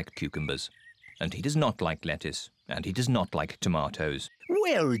not like cucumbers, and he does not like lettuce, and he does not like tomatoes.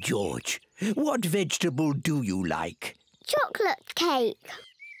 Well, George, what vegetable do you like? Chocolate cake.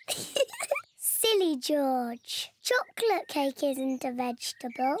 Silly George. Chocolate cake isn't a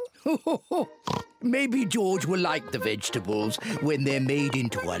vegetable. Maybe George will like the vegetables when they're made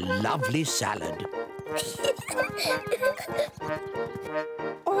into a lovely salad.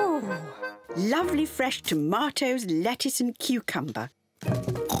 Oh, lovely fresh tomatoes, lettuce and cucumber.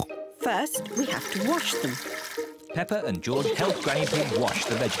 First, we have to wash them. Peppa and George help Granny Pig wash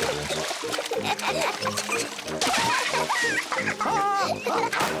the vegetables.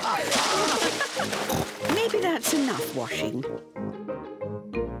 Maybe that's enough washing.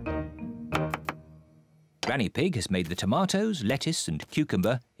 Granny Pig has made the tomatoes, lettuce and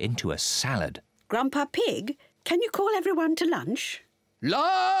cucumber into a salad. Grandpa Pig, can you call everyone to lunch?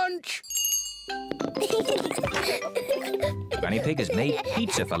 Lunch! Granny Pig has made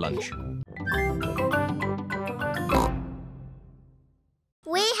pizza for lunch.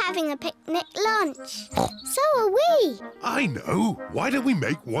 We're having a picnic lunch. So are we. I know. Why don't we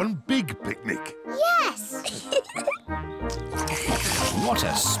make one big picnic? Yes. What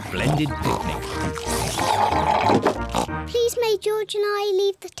a splendid picnic. Please may George and I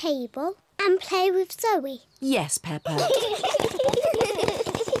leave the table and play with Zoe. Yes, Peppa.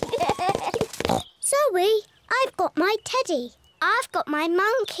 Zoe, I've got my teddy. I've got my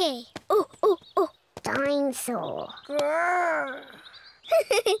monkey. Oh. Dinosaur.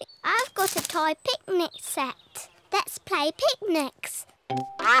 I've got a toy picnic set. Let's play picnics.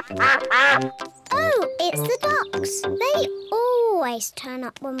 Oh, it's the ducks. They always turn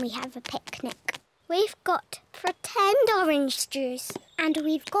up when we have a picnic. We've got pretend orange juice and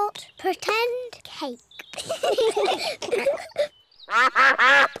we've got pretend cake.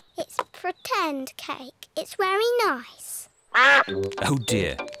 It's pretend cake. It's very nice. Oh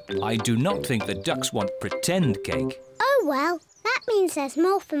dear, I do not think the ducks want pretend cake. Oh well, that means there's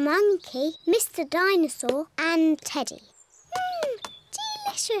more for Monkey, Mr. Dinosaur and Teddy.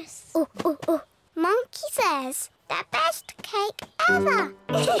 Delicious. Oh. Monkey says the best cake ever.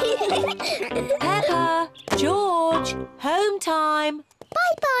 Peppa, George, home time.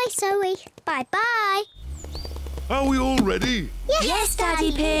 Bye-bye, Zoe. Bye-bye. Are we all ready? Yes,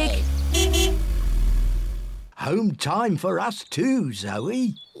 Daddy Pig. Home time for us too,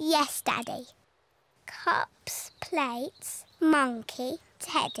 Zoe. Yes, Daddy. Cups, plates, Monkey,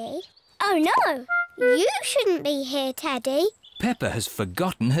 Teddy. Oh, no. You shouldn't be here, Teddy. Peppa has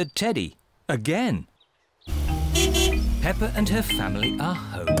forgotten her teddy. Again. Peppa and her family are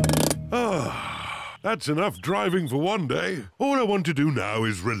home. That's enough driving for one day. All I want to do now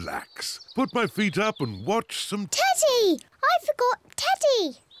is relax. Put my feet up and watch some... Teddy! I forgot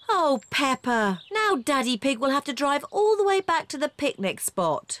Teddy. Oh, Peppa. Now Daddy Pig will have to drive all the way back to the picnic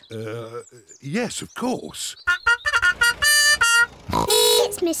spot. Yes, of course. It's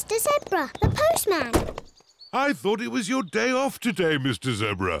It's Mr. Zebra, the postman. I thought it was your day off today, Mr.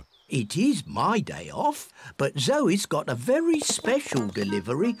 Zebra. It is my day off, but Zoe's got a very special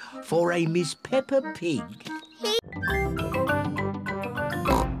delivery for a Miss Peppa Pig.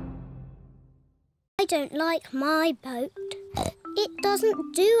 I don't like my boat. It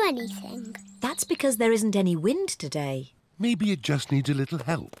doesn't do anything. That's because there isn't any wind today. Maybe it just needs a little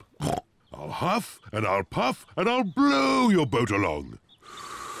help. I'll huff and I'll puff and I'll blow your boat along.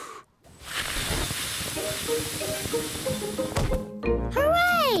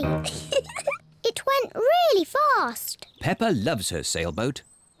 Hooray! It went really fast. Peppa loves her sailboat.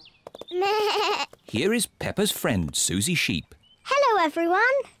 Meh. Here is Peppa's friend, Suzy Sheep. Hello, everyone.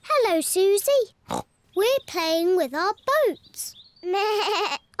 Hello, Suzy. We're playing with our boats.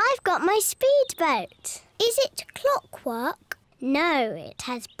 Meh. I've got my speedboat. Is it clockwork? No, it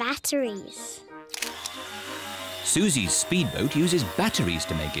has batteries. Suzy's speedboat uses batteries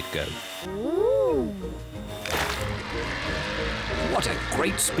to make it go. Ooh. What a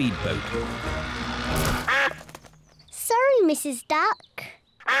great speedboat. Sorry, Mrs. Duck.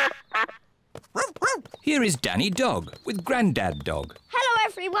 Here is Danny Dog with Grandad Dog. Hello,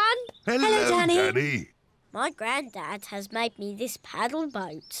 everyone. Hello, Danny. My granddad has made me this paddle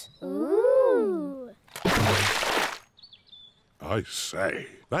boat. Ooh. I say,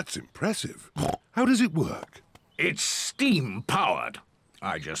 that's impressive. How does it work? It's steam-powered.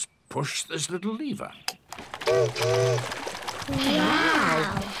 I just push this little lever.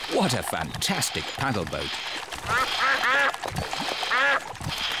 Wow. What a fantastic paddle boat.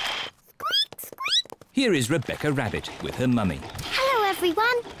 Here is Rebecca Rabbit with her mummy. Hello,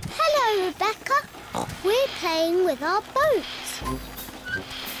 everyone. Hello, Rebecca. We're playing with our boats.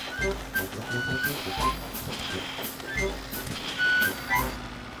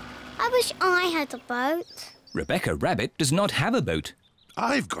 I wish I had a boat. Rebecca Rabbit does not have a boat.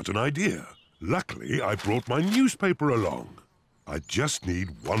 I've got an idea. Luckily, I brought my newspaper along. I just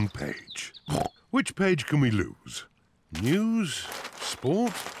need one page. Which page can we lose? News?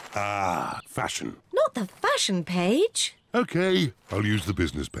 Sport? Ah, fashion. Not the fashion page. OK, I'll use the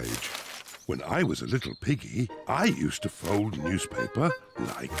business page. When I was a little piggy, I used to fold newspaper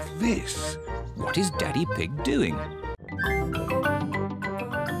like this. What is Daddy Pig doing?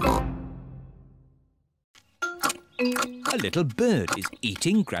 A little bird is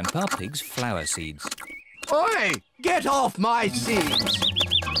eating Grandpa Pig's flower seeds. Oi! Get off my seeds!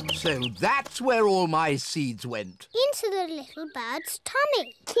 So that's where all my seeds went. Into the little bird's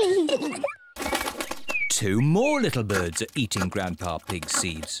tummy. 2 more little birds are eating Grandpa Pig's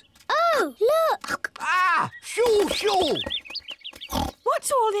seeds. Oh, look! Ah! Shoo, shoo!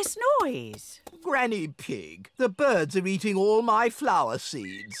 What's all this noise? Granny Pig, the birds are eating all my flower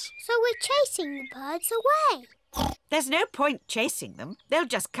seeds. So we're chasing the birds away. There's no point chasing them. They'll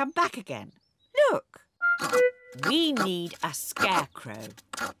just come back again. Look. We need a scarecrow.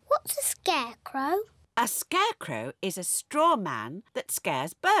 What's a scarecrow? A scarecrow is a straw man that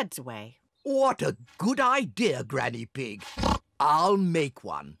scares birds away. What a good idea, Granny Pig. I'll make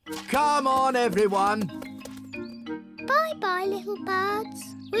one. Come on, everyone. Bye-bye, little birds.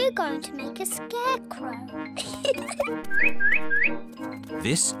 We're going to make a scarecrow.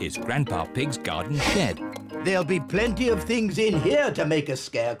 This is Grandpa Pig's garden shed. There'll be plenty of things in here to make a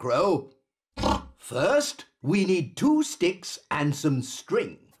scarecrow. First, we need 2 sticks and some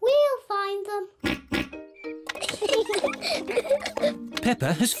string. We'll find them.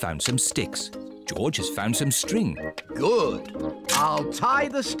 Peppa has found some sticks. George has found some string. Good. I'll tie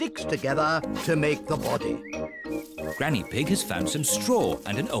the sticks together to make the body. Granny Pig has found some straw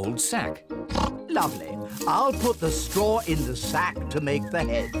and an old sack. Lovely. I'll put the straw in the sack to make the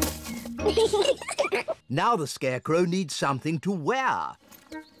head. Now the scarecrow needs something to wear.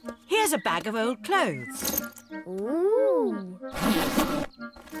 Here's a bag of old clothes. Ooh.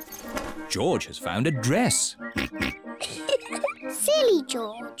 George has found a dress. Silly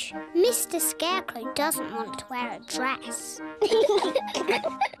George. Mr. Scarecrow doesn't want to wear a dress.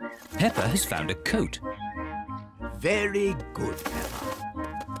 Peppa has found a coat. Very good, Peppa.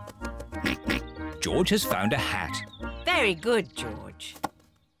 George has found a hat. Very good, George.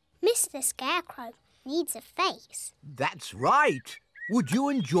 Mr. Scarecrow needs a face. That's right. Would you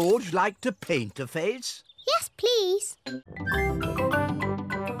and George like to paint a face? Yes, please.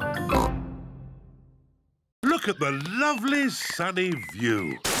 Look at the lovely sunny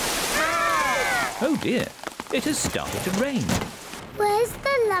view. Oh dear, it has started to rain. Where's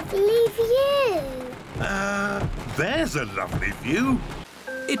the lovely view? There's a lovely view.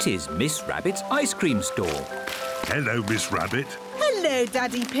 It is Miss Rabbit's ice cream store. Hello, Miss Rabbit. Hello,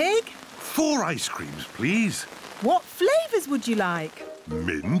 Daddy Pig. 4 ice creams, please. What flavours would you like?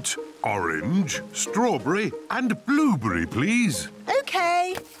 Mint, orange, strawberry and blueberry, please.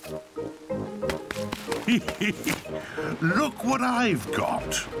 OK. Look what I've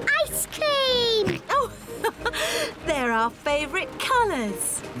got. Ice cream! Oh, they're our favourite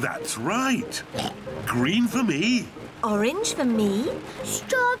colours. That's right. Green for me. Orange for me.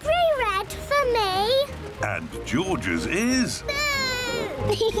 Strawberry red for me. And George's is...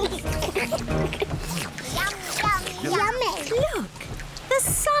 Yummy. Look, the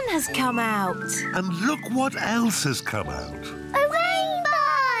sun has come out. And look what else has come out. A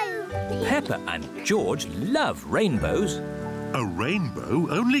rainbow! Peppa and George love rainbows. A rainbow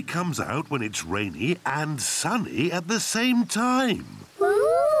only comes out when it's rainy and sunny at the same time.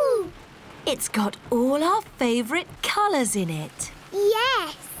 Ooh! It's got all our favourite colours in it.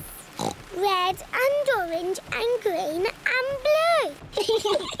 Yes. Red and orange and green and blue.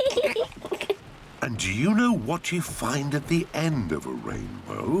 And do you know what you find at the end of a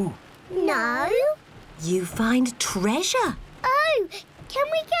rainbow? No. You find treasure. Oh, can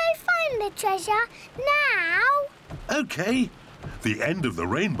we go find the treasure now? OK. The end of the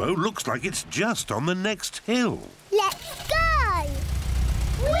rainbow looks like it's just on the next hill. Let's go!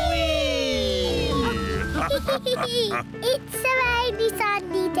 Whee! It's a rainy,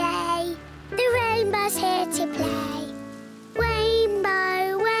 sunny day. The rainbow's here to play.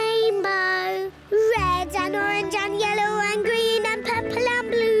 Rainbow, rainbow, red and orange and yellow and green and purple and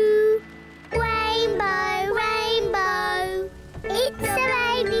blue. Rainbow, rainbow, it's a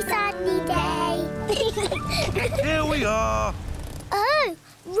rainy, sunny day. Here we are. Oh,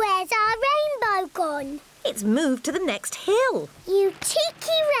 where's our rainbow gone? It's moved to the next hill. You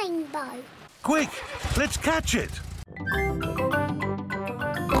cheeky rainbow. Quick, let's catch it.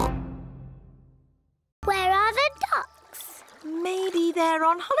 Where are the ducks? Maybe they're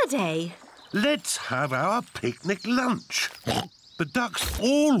on holiday. Let's have our picnic lunch. The ducks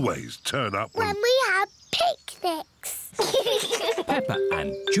always turn up When we have picnics. Peppa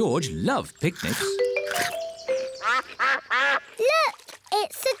and George love picnics. Look,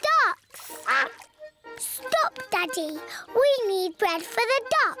 it's the ducks. Stop, Daddy. We need bread for the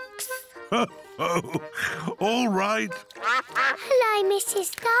ducks. All right. Hello,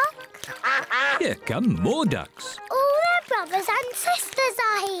 Mrs. Duck. Here come more ducks. All their brothers and sisters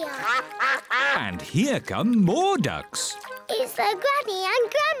are here. And here come more ducks. It's the Granny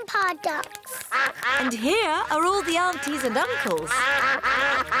and Grandpa ducks. And here are all the aunties and uncles.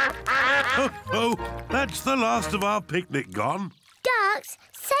 Oh, that's the last of our picnic gone. Ducks,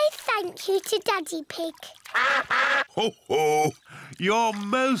 say thank you to Daddy Pig. Ho, ho. You're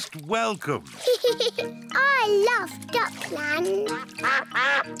most welcome. I love Duckland.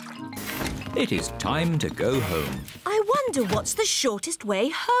 It is time to go home. I wonder what's the shortest way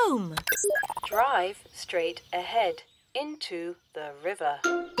home. Drive straight ahead into the river.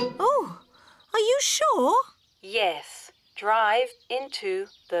 Oh, are you sure? Yes, drive into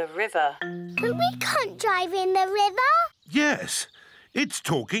the river. But we can't drive in the river. Yes, it's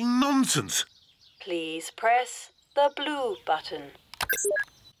talking nonsense. Please press the blue button.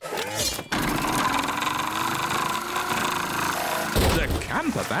 The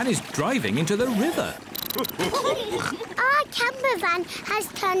camper van is driving into the river. Our camper van has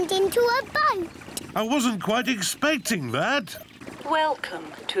turned into a boat. I wasn't quite expecting that.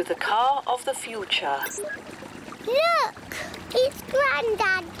 Welcome to the car of the future. Look, it's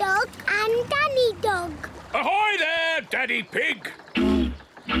Grandad Dog and Danny Dog. Ahoy there, Daddy Pig!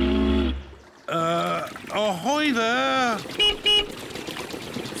 Ahoy there.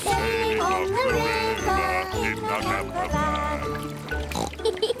 Sailing on the river in the camper van.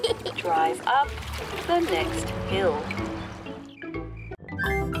 Drive up the next hill.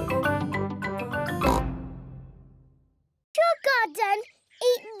 Your garden,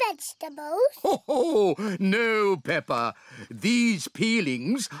 eat vegetables. Oh, no, Peppa. These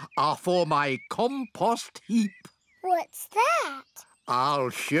peelings are for my compost heap. What's that? I'll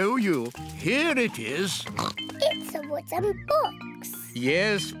show you. Here it is. It's a wooden box.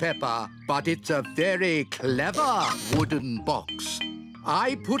 Yes, Peppa, but it's a very clever wooden box.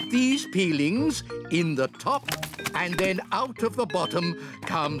 I put these peelings in the top, and then out of the bottom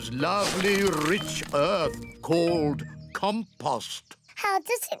comes lovely rich earth called compost. How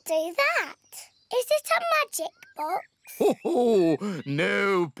does it do that? Is it a magic box? Oh,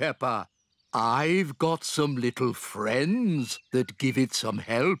 no, Peppa. I've got some little friends that give it some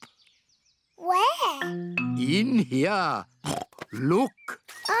help. Where? In here. Look.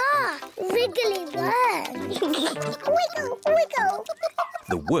 Ah, wriggly worms. Wiggle, wiggle.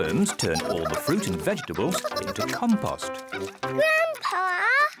 The worms turn all the fruit and vegetables into compost. Grandpa,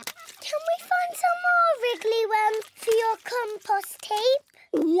 can we find some more wriggly worms for your compost heap?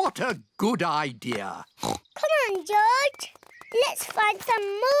 What a good idea. Come on, George. Let's find some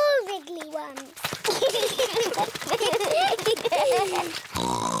more wriggly ones.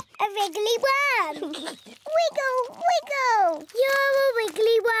 A wriggly worm. Wiggle, wiggle. You're a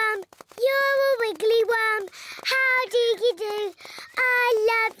wiggly worm. You're a wiggly worm. How do you do? I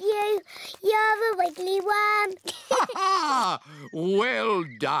love you. You're a wiggly worm. Ha ha! Well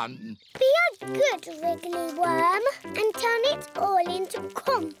done. Be a good wriggly worm and turn it all into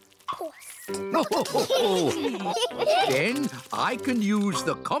compost. Then I can use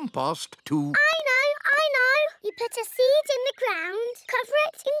the compost to... I know. You put a seed in the ground, cover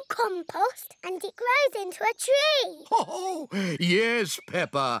it in compost, and it grows into a tree. Oh, yes,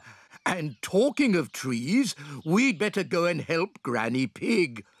 Peppa. And talking of trees, we'd better go and help Granny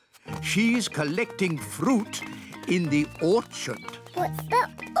Pig. She's collecting fruit in the orchard. What's the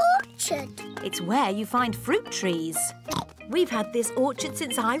orchard? It's where you find fruit trees. We've had this orchard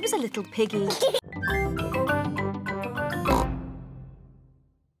since I was a little piggy.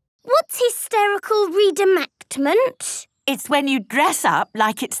 What's hysterical reenactment? It's when you dress up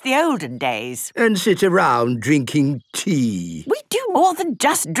like it's the olden days. And sit around drinking tea. We do more than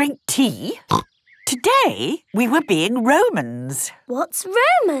just drink tea. Today, we were being Romans. What's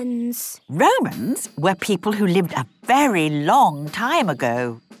Romans? Romans were people who lived a very long time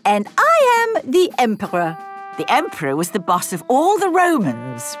ago. And I am the Emperor. The Emperor was the boss of all the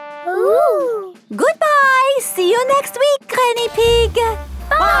Romans. Ooh! Goodbye! See you next week, Granny Pig!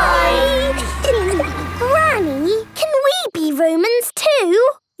 Bye! Granny, can we be Romans too?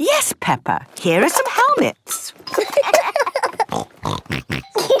 Yes, Peppa. Here are some helmets.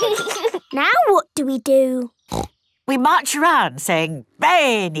 Now what do we do? We march around saying,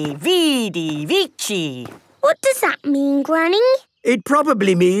 Veni, Vidi, Vici. What does that mean, Granny? It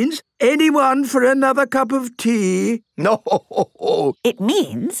probably means anyone for another cup of tea. No. It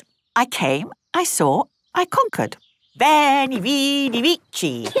means I came, I saw, I conquered. Veni, Vidi,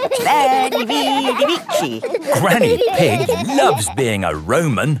 Vici. Veni, Vidi, Vici. Granny Pig loves being a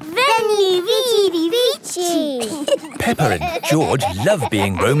Roman. Veni, vidi, vici. Peppa and George love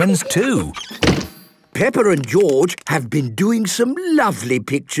being Romans too. Peppa and George have been doing some lovely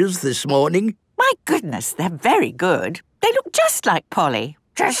pictures this morning. My goodness, they're very good. They look just like Polly.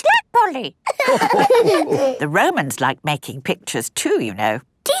 Just like Polly. The Romans liked making pictures too, you know.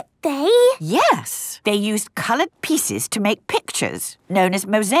 Did they? Yes. They used coloured pieces to make pictures, known as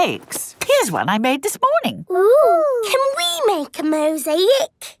mosaics. Here's one I made this morning. Ooh! Can we make a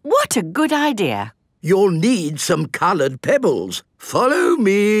mosaic? What a good idea. You'll need some coloured pebbles. Follow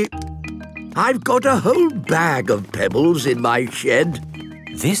me. I've got a whole bag of pebbles in my shed.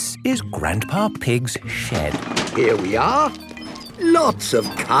 This is Grandpa Pig's shed. Here we are. Lots of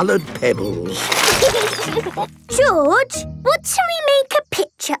coloured pebbles. George, what shall we make a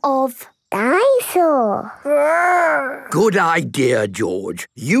picture of? Dinosaur. Good idea, George.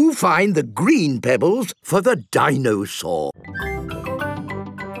 You find the green pebbles for the dinosaur.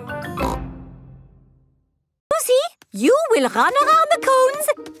 Suzy, you will run around the cones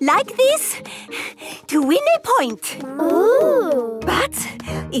like this to win a point. Ooh. But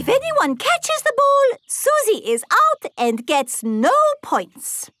if anyone catches the ball, Suzy is out and gets no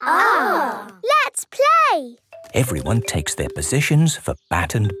points. Let's play. Everyone takes their positions for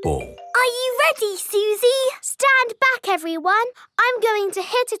bat and ball. Are you ready, Suzy? Stand back, everyone. I'm going to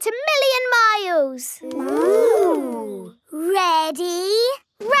hit it 1,000,000 miles. Ooh. Ready?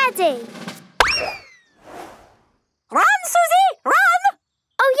 Ready. Run, Suzy, run!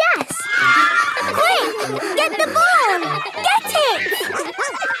 Oh, yes. Quick, get the ball. Get it.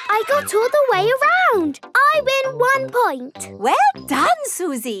 I got all the way around. I win 1 point. Well done,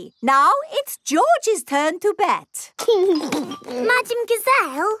 Suzy. Now it's George's turn to bet. Madam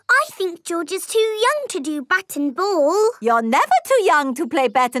Gazelle, I think George is too young to do bat and ball. You're never too young to play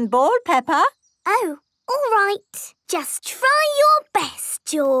bat and ball, Peppa. Oh, all right. Just try your best,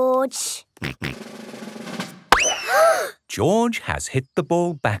 George. George has hit the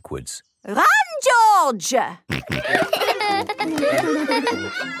ball backwards. Run, George! Get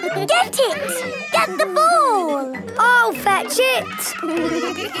it! Get the ball! I'll fetch it!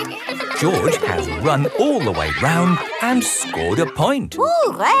 George has run all the way round and scored a point.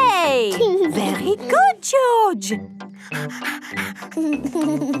 Hooray! Very good, George.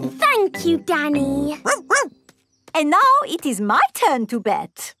 Thank you, Danny. And now it is my turn to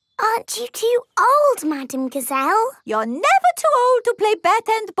bet. Aren't you too old, Madam Gazelle? You're never too old to play bat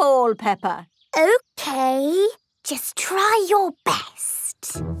and ball, Peppa. OK. Just try your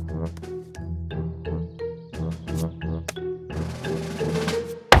best.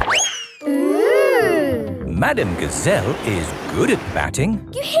 Ooh. Madame Gazelle is good at batting.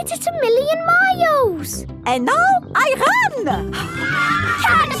 You hit it 1,000,000 miles. And now I run!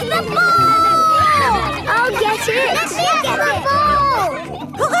 Catch the ball! I'll get it. Get the ball!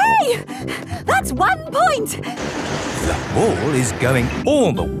 Hooray! That's 1 point! The ball is going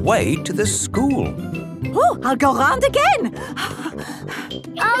all the way to the school. Oh, I'll go round again.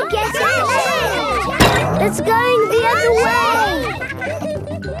 I'll get it. It's going the other way.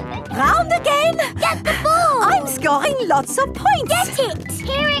 Round again. Get the ball! I'm scoring lots of points. Get it!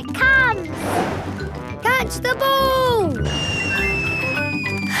 Here it comes. Catch the ball.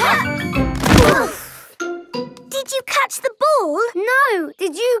 Did you catch the ball? No.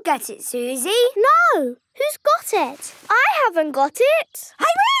 Did you get it, Suzy? No. Who's got it? I haven't got it.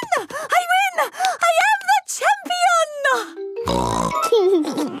 I win! I win! I am the champion!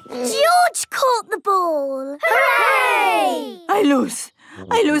 George caught the ball. Hooray!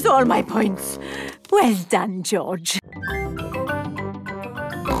 I lose all my points. Well done, George.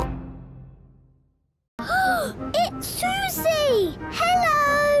 It's Suzy!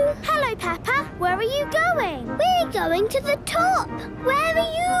 Hello! Hello, Peppa. Where are you going? We're going to the top. Where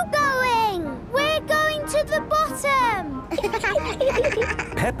are you going? We're going to the bottom.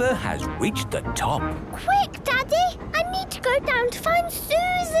 Peppa has reached the top. Quick, Daddy! I need to go down to find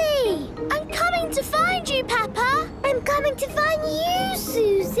Suzy. I'm coming to find you, Peppa. I'm coming to find you,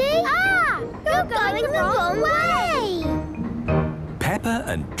 Suzy. Ah! You're going the wrong way. Peppa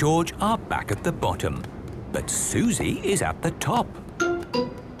and George are back at the bottom, but Suzy is at the top.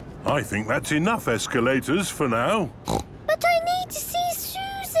 I think that's enough escalators for now. But I need to see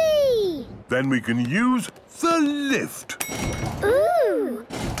Suzy. Then we can use the lift. Ooh!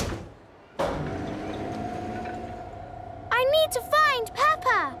 I need to find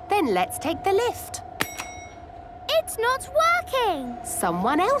Peppa. Then let's take the lift. It's not working.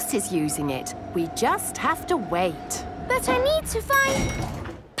 Someone else is using it. We just have to wait. But I need to find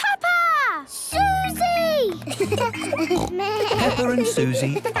Peppa! Suzy! Peppa and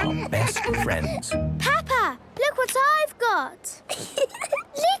Suzy are best friends. Peppa, look what I've got.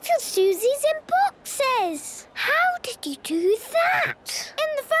 Little Suzy's in boxes. How did you do that?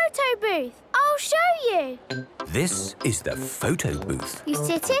 In the photo booth. I'll show you. This is the photo booth. You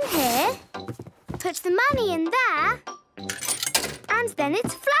sit in here, put the money in there, and then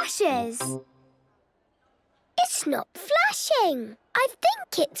it flashes. It's not flashing. I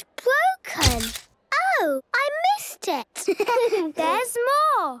think it's broken. Oh, I missed it. There's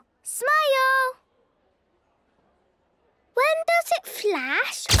more. Smile. When does it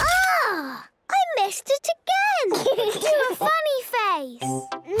flash? Ah! I missed it again. Do a funny face.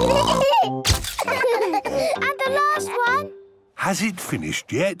 And the last one. Has it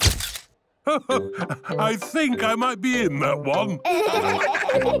finished yet? I think I might be in that one.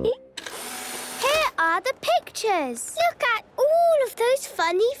 Here are the pictures. Look at all of those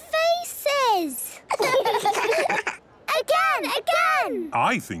funny faces. Again!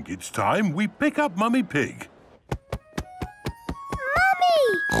 I think it's time we pick up Mummy Pig. Mummy,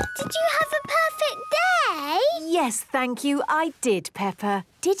 did you have a perfect day? Yes, thank you, I did, Peppa.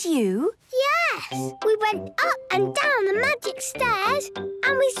 Did you? Yes. We went up and down the magic stairs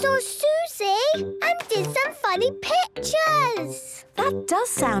and we saw Suzy and did some funny pictures. That does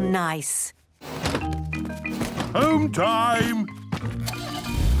sound nice. Home time!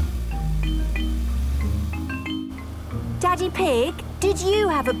 Daddy Pig, did you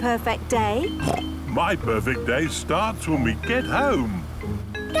have a perfect day? My perfect day starts when we get home.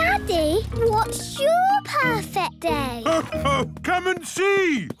 Daddy, what's your perfect day? Come and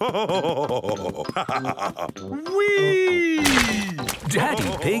see! Whee!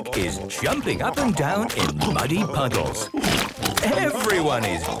 Daddy Pig is jumping up and down in muddy puddles. Everyone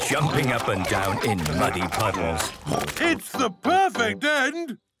is jumping up and down in muddy puddles. It's the perfect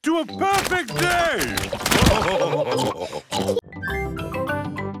end to a perfect day!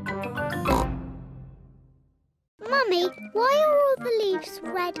 Mummy, why are all the leaves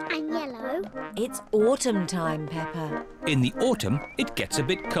red and yellow? It's autumn time, Peppa. In the autumn, it gets a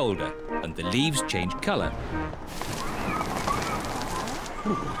bit colder and the leaves change colour.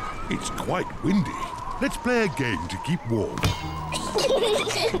 It's quite windy. Let's play a game to keep warm.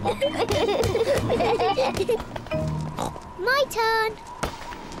 My turn.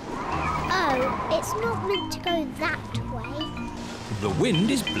 Oh, it's not meant to go that way. The wind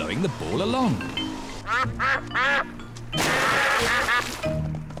is blowing the ball along.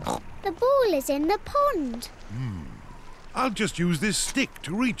 The ball is in the pond. I'll just use this stick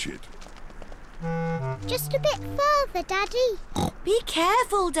to reach it. Just a bit further, Daddy. Be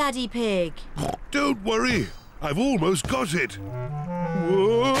careful, Daddy Pig. Don't worry, I've almost got it.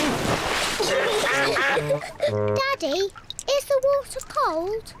 Whoa! Daddy, is the water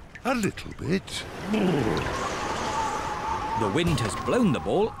cold? A little bit. The wind has blown the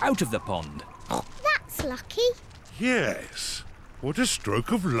ball out of the pond. That's lucky. Yes. What a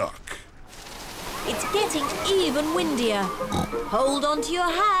stroke of luck. It's getting even windier. Hold on to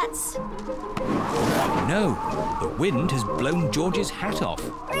your hats. No, the wind has blown George's hat off.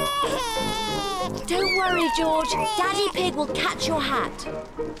 Don't worry, George. Daddy Pig will catch your hat.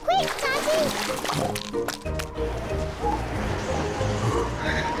 Quick, Daddy!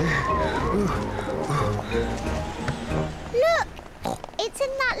 Look! It's in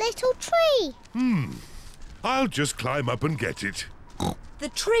that little tree. I'll just climb up and get it. The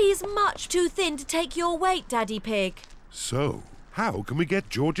tree's much too thin to take your weight, Daddy Pig. So, how can we get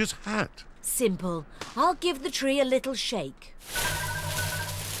George's hat? Simple. I'll give the tree a little shake.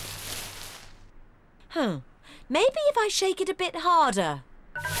 Maybe if I shake it a bit harder.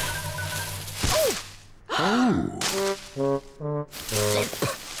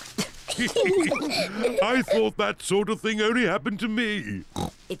 I thought that sort of thing only happened to me.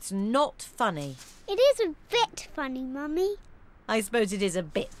 It's not funny. It is a bit funny, Mummy. I suppose it is a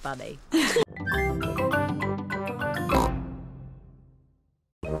bit funny.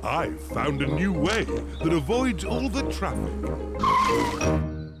 I've found a new way that avoids all the traffic.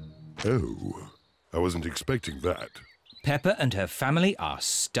 Oh, I wasn't expecting that. Peppa and her family are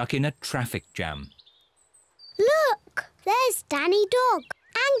stuck in a traffic jam. Look! There's Danny Dog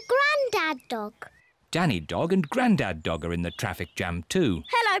and Grandad Dog. Danny Dog and Grandad Dog are in the traffic jam too.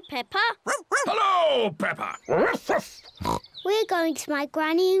 Hello, Peppa. Hello, Peppa. We're going to my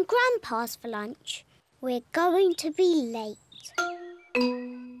Granny and Grandpa's for lunch. We're going to be late.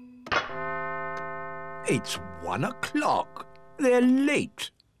 It's 1 o'clock. They're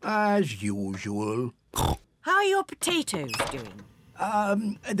late, as usual. How are your potatoes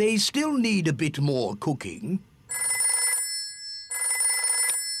doing? They still need a bit more cooking.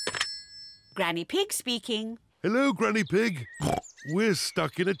 Granny Pig speaking. Hello, Granny Pig. We're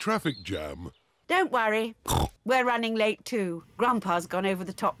stuck in a traffic jam. Don't worry. We're running late too. Grandpa's gone over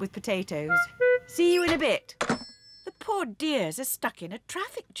the top with potatoes. See you in a bit. The poor dears are stuck in a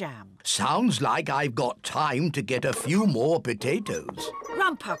traffic jam. Sounds like I've got time to get a few more potatoes.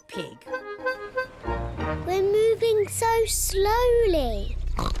 Grandpa Pig. We're moving so slowly.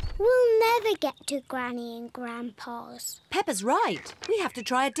 We'll never get to Granny and Grandpa's. Peppa's right. We have to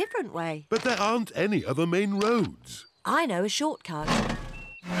try a different way. But there aren't any other main roads. I know a shortcut.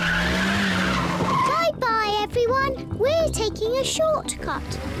 Bye-bye, everyone. We're taking a shortcut.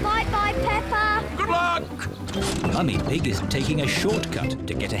 Bye-bye, Peppa. Good luck! Mummy Pig is taking a shortcut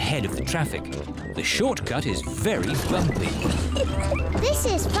to get ahead of the traffic. The shortcut is very bumpy. This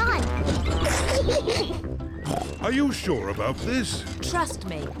is fun. Are you sure about this? Trust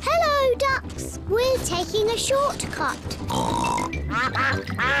me. Hello, ducks. We're taking a shortcut.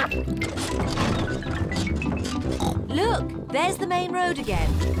 Look, there's the main road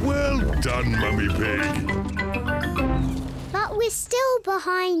again. Well done, Mummy Pig. But we're still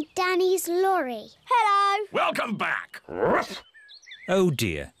behind Danny's lorry. Hello. Welcome back. Oh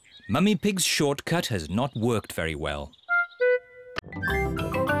dear, Mummy Pig's shortcut has not worked very well.